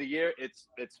Defensive Player of the Year, it's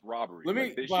robbery. Let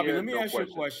me ask you a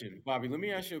question. Bobby, let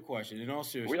me ask you a question. In all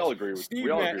seriousness, we all agree with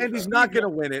and he's not going to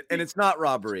win it, and it's not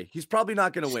robbery. He's probably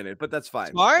not going to win it, but that's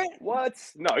fine. Smart? What?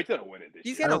 No, he's going to win it this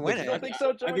year. He's going to win it. I think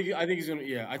so, John. I think he's going to.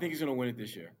 Yeah, I think he's going to win it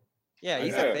this year. Yeah,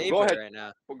 he's a favorite right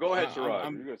now. Well, go ahead,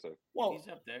 Sherrod. You're going to say. Well, he's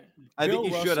up there. I think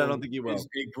he should. I don't think he will. He's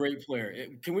a great player.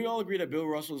 Can we all agree that Bill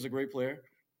Russell is a great player?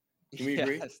 Can we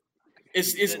agree?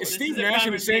 Is Steve Nash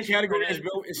in the same category as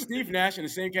Bill? Is Steve Nash in the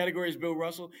same category as Bill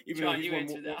Russell? Even John, though you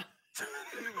answer that.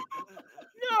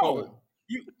 No.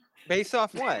 You based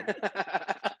off what?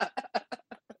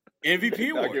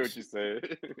 MVP awards. I get what you're saying.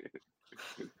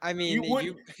 I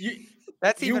mean,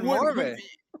 that's even more of it.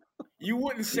 You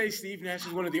wouldn't say Steve Nash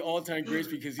is one of the all-time greats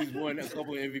because he's won a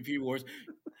couple of MVP awards.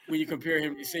 When you compare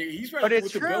him, you say he's right. But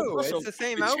it's with true. The Bill Russell, it's the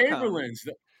same the outcome. Chamberlains.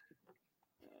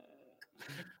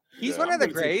 He's one of the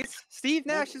greats. Steve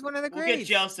Nash is one of the greats. We'll get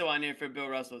Gelso on here for Bill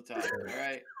Russell talk. All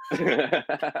right.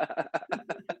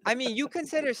 I mean, you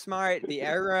consider Smart the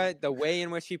era, the way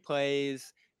in which he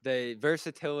plays, the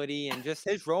versatility and just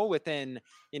his role within,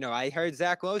 I heard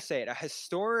Zach Lowe say it, a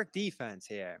historic defense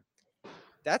here.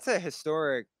 That's a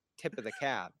historic tip of the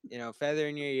cap, feather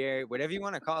in your ear, whatever you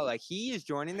want to call it. Like, he is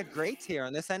joining the greats here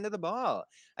on this end of the ball.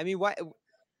 I mean,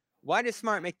 why does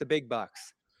Smart make the big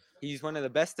bucks? He's one of the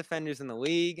best defenders in the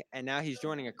league, and now he's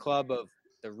joining a club of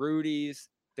the Rudys,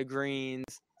 the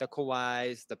Greens, the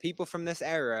Kawhis, the people from this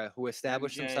era who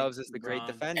established themselves as the great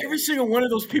defenders. Every single one of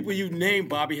those people you named,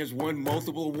 Bobby, has won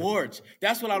multiple awards.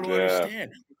 That's what I don't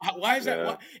understand. Why is that?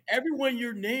 Why? Everyone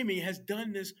you're naming has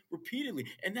done this repeatedly.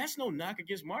 And that's no knock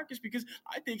against Marcus, because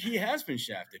I think he has been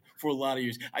shafted for a lot of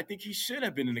years. I think he should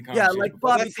have been in the conversation. Yeah, like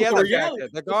Bobby, that's the other factor,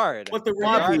 the guard. But the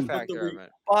reality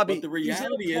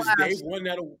is they won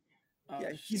that award.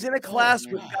 Yeah, he's in a class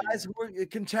with guys who are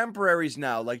contemporaries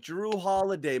now, like Drew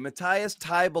Holiday, Matthias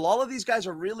Tybel. All of these guys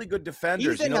are really good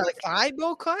defenders. He's in a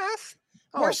Tybel class?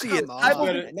 Of course he is.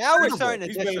 Now we're starting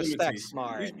to disrespect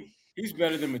Smart. He's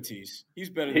better than Matisse. He's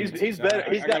better. He's better.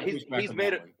 He's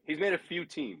made a few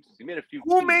teams. He made a few.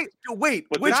 Who made? Wait,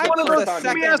 which one of those?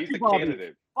 Let me ask you,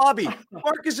 Bobby.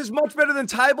 Marcus is much better than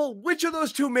Tybel. Which of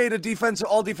those two made a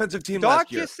all defensive team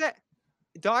last year?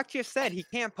 Doc just said he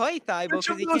can't play Tybel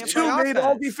because he can't play offense. Which of those two made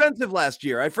all defensive last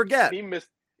year? I forget. He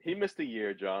missed a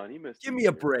year, John. Give me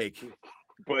a break.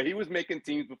 But he was making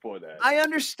teams before that. I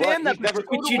understand that. But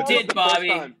you did,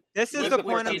 Bobby. This is the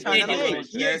point I'm trying to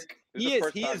make.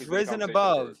 He has risen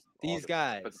above these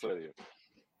guys.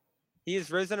 He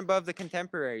has risen above the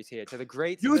contemporaries here to the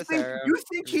greats of this era. You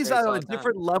think he's on a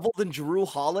different level than Drew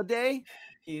Holiday?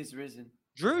 He has risen.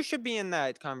 Drew should be in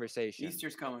that conversation.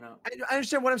 Easter's coming up. I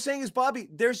understand. What I'm saying is, Bobby,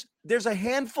 there's a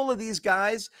handful of these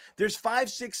guys. There's 5,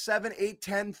 6, 7, 8,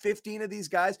 10, 15 of these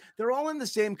guys. They're all in the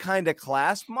same kind of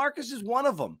class. Marcus is one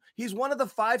of them. He's one of the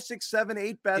 5, 6, 7,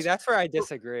 8 best. See, that's where I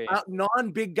disagree.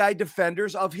 Non-big guy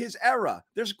defenders of his era.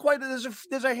 There's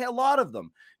a lot of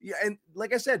them. Yeah, and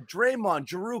like I said, Draymond,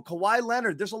 Giroux, Kawhi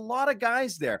Leonard. There's a lot of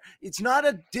guys there. It's not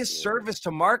a disservice to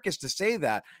Marcus to say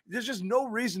that. There's just no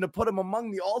reason to put him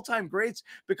among the all-time greats,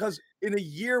 because in a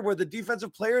year where the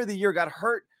defensive player of the year got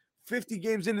hurt 50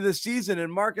 games into the season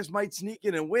and Marcus might sneak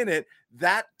in and win it,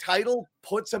 that title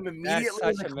puts him immediately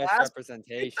That's such in a the class.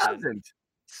 Misrepresentation. It doesn't.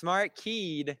 Smart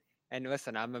keyed, and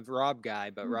listen, I'm a Rob guy,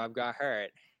 but Rob got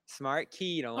hurt. Smart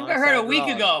keyed. I got hurt a week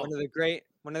ago. One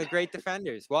of the great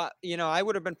defenders. Well, I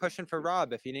would have been pushing for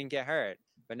Rob if he didn't get hurt.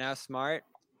 But now Smart,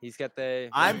 he's got the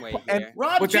runway here.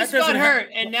 Rob just got hurt,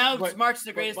 and now Smart's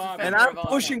the greatest defender. And I'm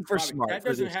pushing for Smart. That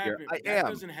doesn't happen. That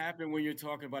doesn't happen when you're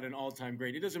talking about an all-time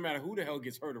great. It doesn't matter who the hell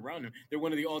gets hurt around him. They're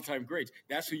one of the all-time greats.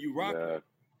 That's who you rock with.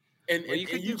 And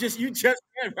you just said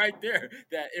right there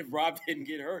that if Rob didn't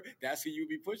get hurt, that's who you'd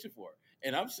be pushing for.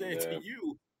 And I'm saying to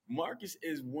you, Marcus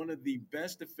is one of the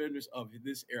best defenders of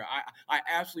this era. I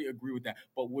absolutely agree with that.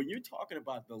 But when you're talking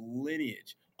about the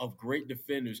lineage of great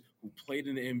defenders who played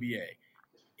in the NBA,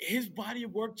 his body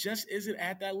of work just isn't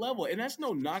at that level. And that's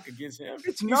no knock against him.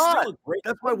 It's not.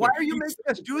 That's why are you making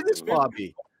us do this,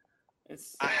 Bobby?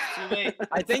 It's too late.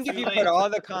 I think if you put all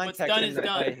the context in the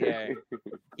play here,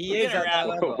 he is at that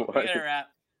level. We get a wrap.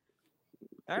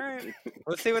 All right.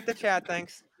 We'll see what the chat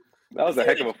thinks. That was a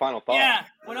heck of a final thought. Yeah,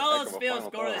 when all else fails,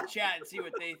 go to the chat and see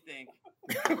what they think.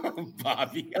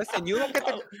 Bobby. Listen, you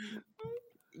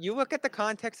look at the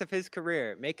context of his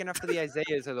career, making up for the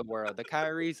Isaiahs of the world, the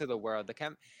Kyries of the world,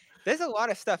 there's a lot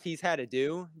of stuff he's had to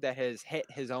do that has hit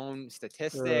his own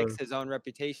statistics, his own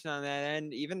reputation on that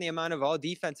end, even the amount of all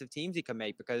defensive teams he could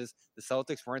make, because the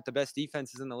Celtics weren't the best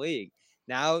defenses in the league.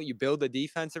 Now you build a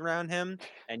defense around him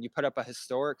and you put up a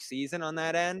historic season on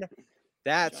that end.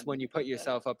 That's when you put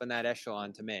yourself up in that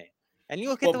echelon to me. And you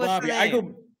look at the list of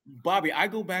names. Bobby, I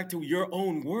go back to your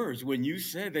own words when you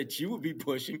said that you would be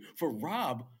pushing for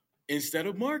Rob instead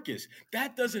of Marcus.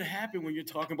 That doesn't happen when you're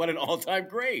talking about an all-time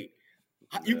great.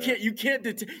 You can't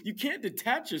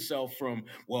detach yourself from,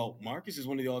 well, Marcus is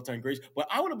one of the all-time greats, but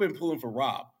I would have been pulling for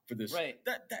Rob for this. Right.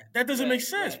 That doesn't make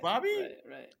sense, Bobby.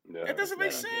 Right. Yeah. That doesn't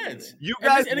make sense. You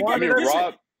guys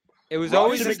Rob. It was Rob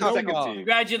always a second call. team.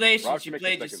 Congratulations, you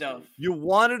played yourself. You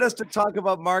wanted us to talk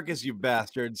about Marcus, you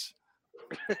bastards.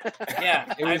 Yeah,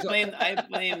 I blame that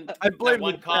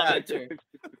one commenter.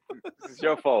 It's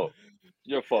your fault.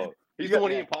 He's the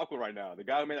one eating popcorn right now. The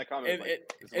guy who made that comment.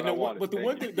 The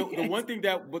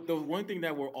one thing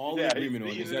that we're all in agreement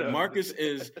on is that Marcus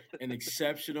is an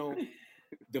exceptional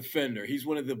defender. He's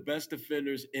one of the best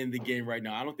defenders in the game right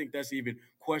now. I don't think that's even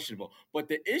questionable. But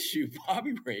the issue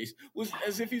Bobby raised was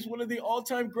as if he's one of the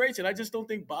all-time greats, and I just don't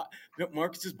think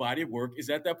Marcus's body of work is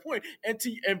at that point.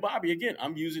 And Bobby, again,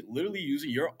 I'm literally using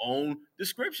your own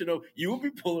description of you would be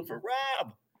pulling for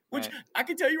Rob. Which I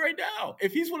can tell you right now,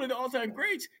 if he's one of the all-time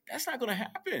greats, that's not going to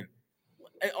happen.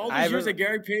 All those years that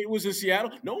Gary Payton was in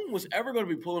Seattle, no one was ever going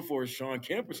to be pulling for Sean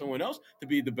Kemp or someone else to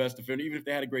be the best defender, even if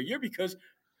they had a great year, because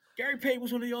Gary Payton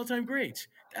was one of the all-time greats.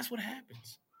 That's what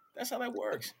happens. That's how that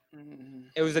works.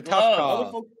 It was a tough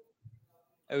call.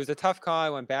 It was a tough call. I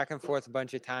went back and forth a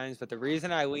bunch of times, but the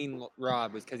reason I leaned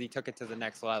Rob was because he took it to the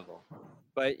next level.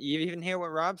 But you even hear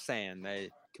what Rob's saying, the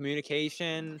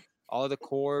communication, all the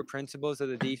core principles of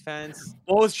the defense.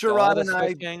 Both Sherrod and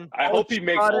I hope he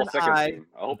makes all second team.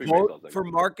 I hope he makes all second for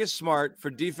Marcus Smart for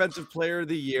Defensive Player of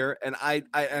the Year, and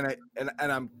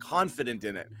I'm confident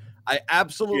in it. I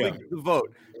absolutely give the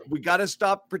vote. We got to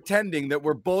stop pretending that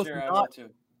we're both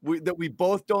that we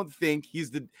both don't think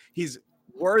he's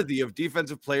worthy of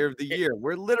Defensive Player of the Year.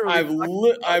 We're literally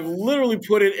I've literally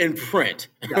put it in print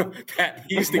that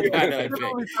he's the guy that I picked.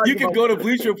 You can go to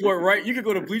Bleacher Report right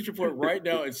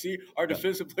now and see our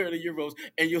Defensive Player of the Year votes,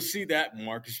 and you'll see that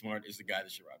Marcus Smart is the guy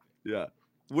that should rock it. Yeah.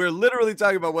 We're literally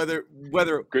talking about whether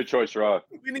good choice, Rod.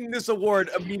 Winning this award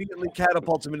immediately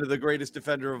catapults him into the greatest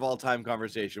defender of all time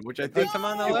conversation, which I think puts him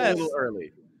on the list. A little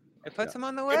early. It puts him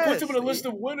on the list. It puts him on the list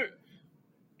of winners.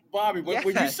 Bobby, but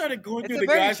when you started going through the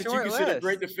guys that you consider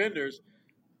great defenders,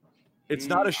 it's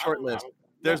not a short list.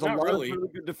 There's a lot of really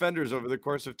good defenders over the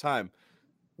course of time.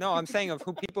 No, I'm saying of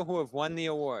people who have won the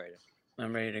award.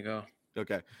 I'm ready to go.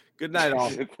 Okay. Good night,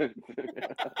 all.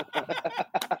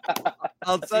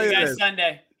 I'll tell you this. guys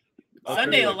Sunday.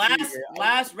 Sunday, the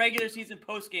last regular season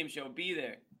post-game show. Be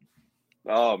there.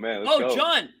 Oh, man. Let's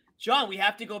go. John, we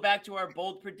have to go back to our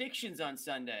bold predictions on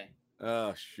Sunday.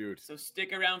 Oh, shoot. So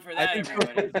stick around for that,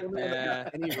 everybody.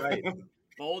 Right.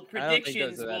 Bold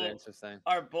predictions.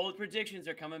 Our bold predictions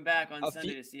are coming back on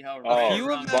Sunday to see how.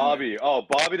 Bobby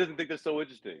doesn't think they're so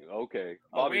interesting. Okay,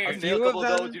 Bobby, a couple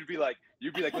of those, you'd be like,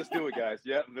 let's do it, guys.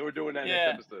 Yeah, we're doing that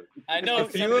next episode. I know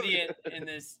somebody in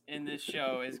this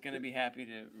show is going to be happy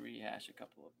to rehash a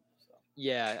couple of them. So.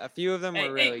 Yeah, a few of them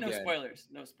were really good. No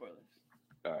spoilers.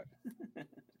 All right.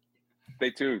 Stay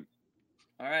tuned.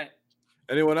 All right.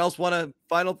 Anyone else want a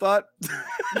final thought?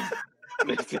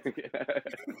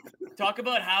 Talk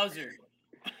about Hauser.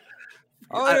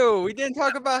 Oh, we didn't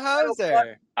talk about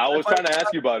Hauser. I was trying to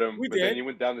ask you about him, but then you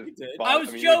went down this. I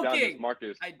was joking.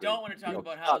 I don't want to talk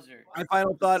about Hauser. My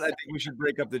final thought: I think we should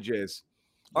break up the Jays.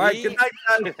 All right, good night,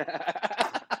 guys.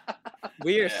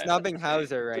 We are snubbing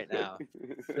Hauser right now.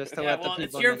 Just to let the people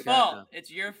it's your fault.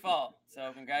 It's your fault.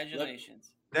 So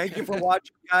congratulations. Thank you for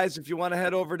watching, guys. If you want to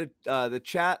head over to the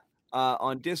chat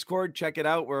on Discord, check it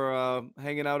out. We're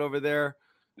hanging out over there.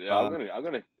 Yeah, I'm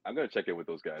gonna check in with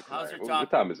those guys. Hauser Talk. Talk.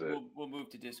 What time is it? We'll move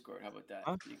to Discord. How about that?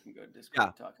 You can go to Discord. Yeah.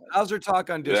 And talk. Hauser Talk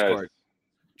on Discord. Yes.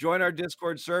 Join our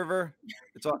Discord server.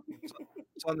 It's on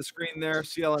the screen there.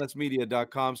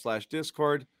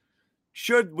 clnsmedia.com/Discord.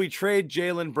 Should we trade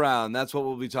Jaylen Brown? That's what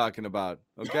we'll be talking about.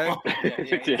 Okay.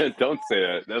 Yeah, don't say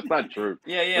that. That's not true.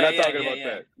 Yeah. We're not talking about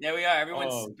that. Yeah, we are.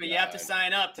 Everyone's, but you have to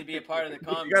sign up to be a part of the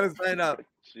conversation. You got to sign up.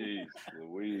 Jeez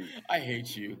Louise. I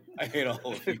hate you. I hate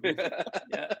all of you.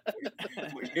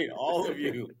 We hate all of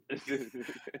you.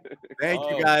 Thank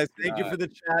you, guys. Thank you for the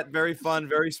chat. Very fun,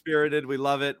 very spirited. We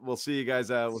love it. We'll see you guys.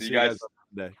 We'll see you guys on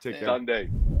Sunday. Take care. Sunday.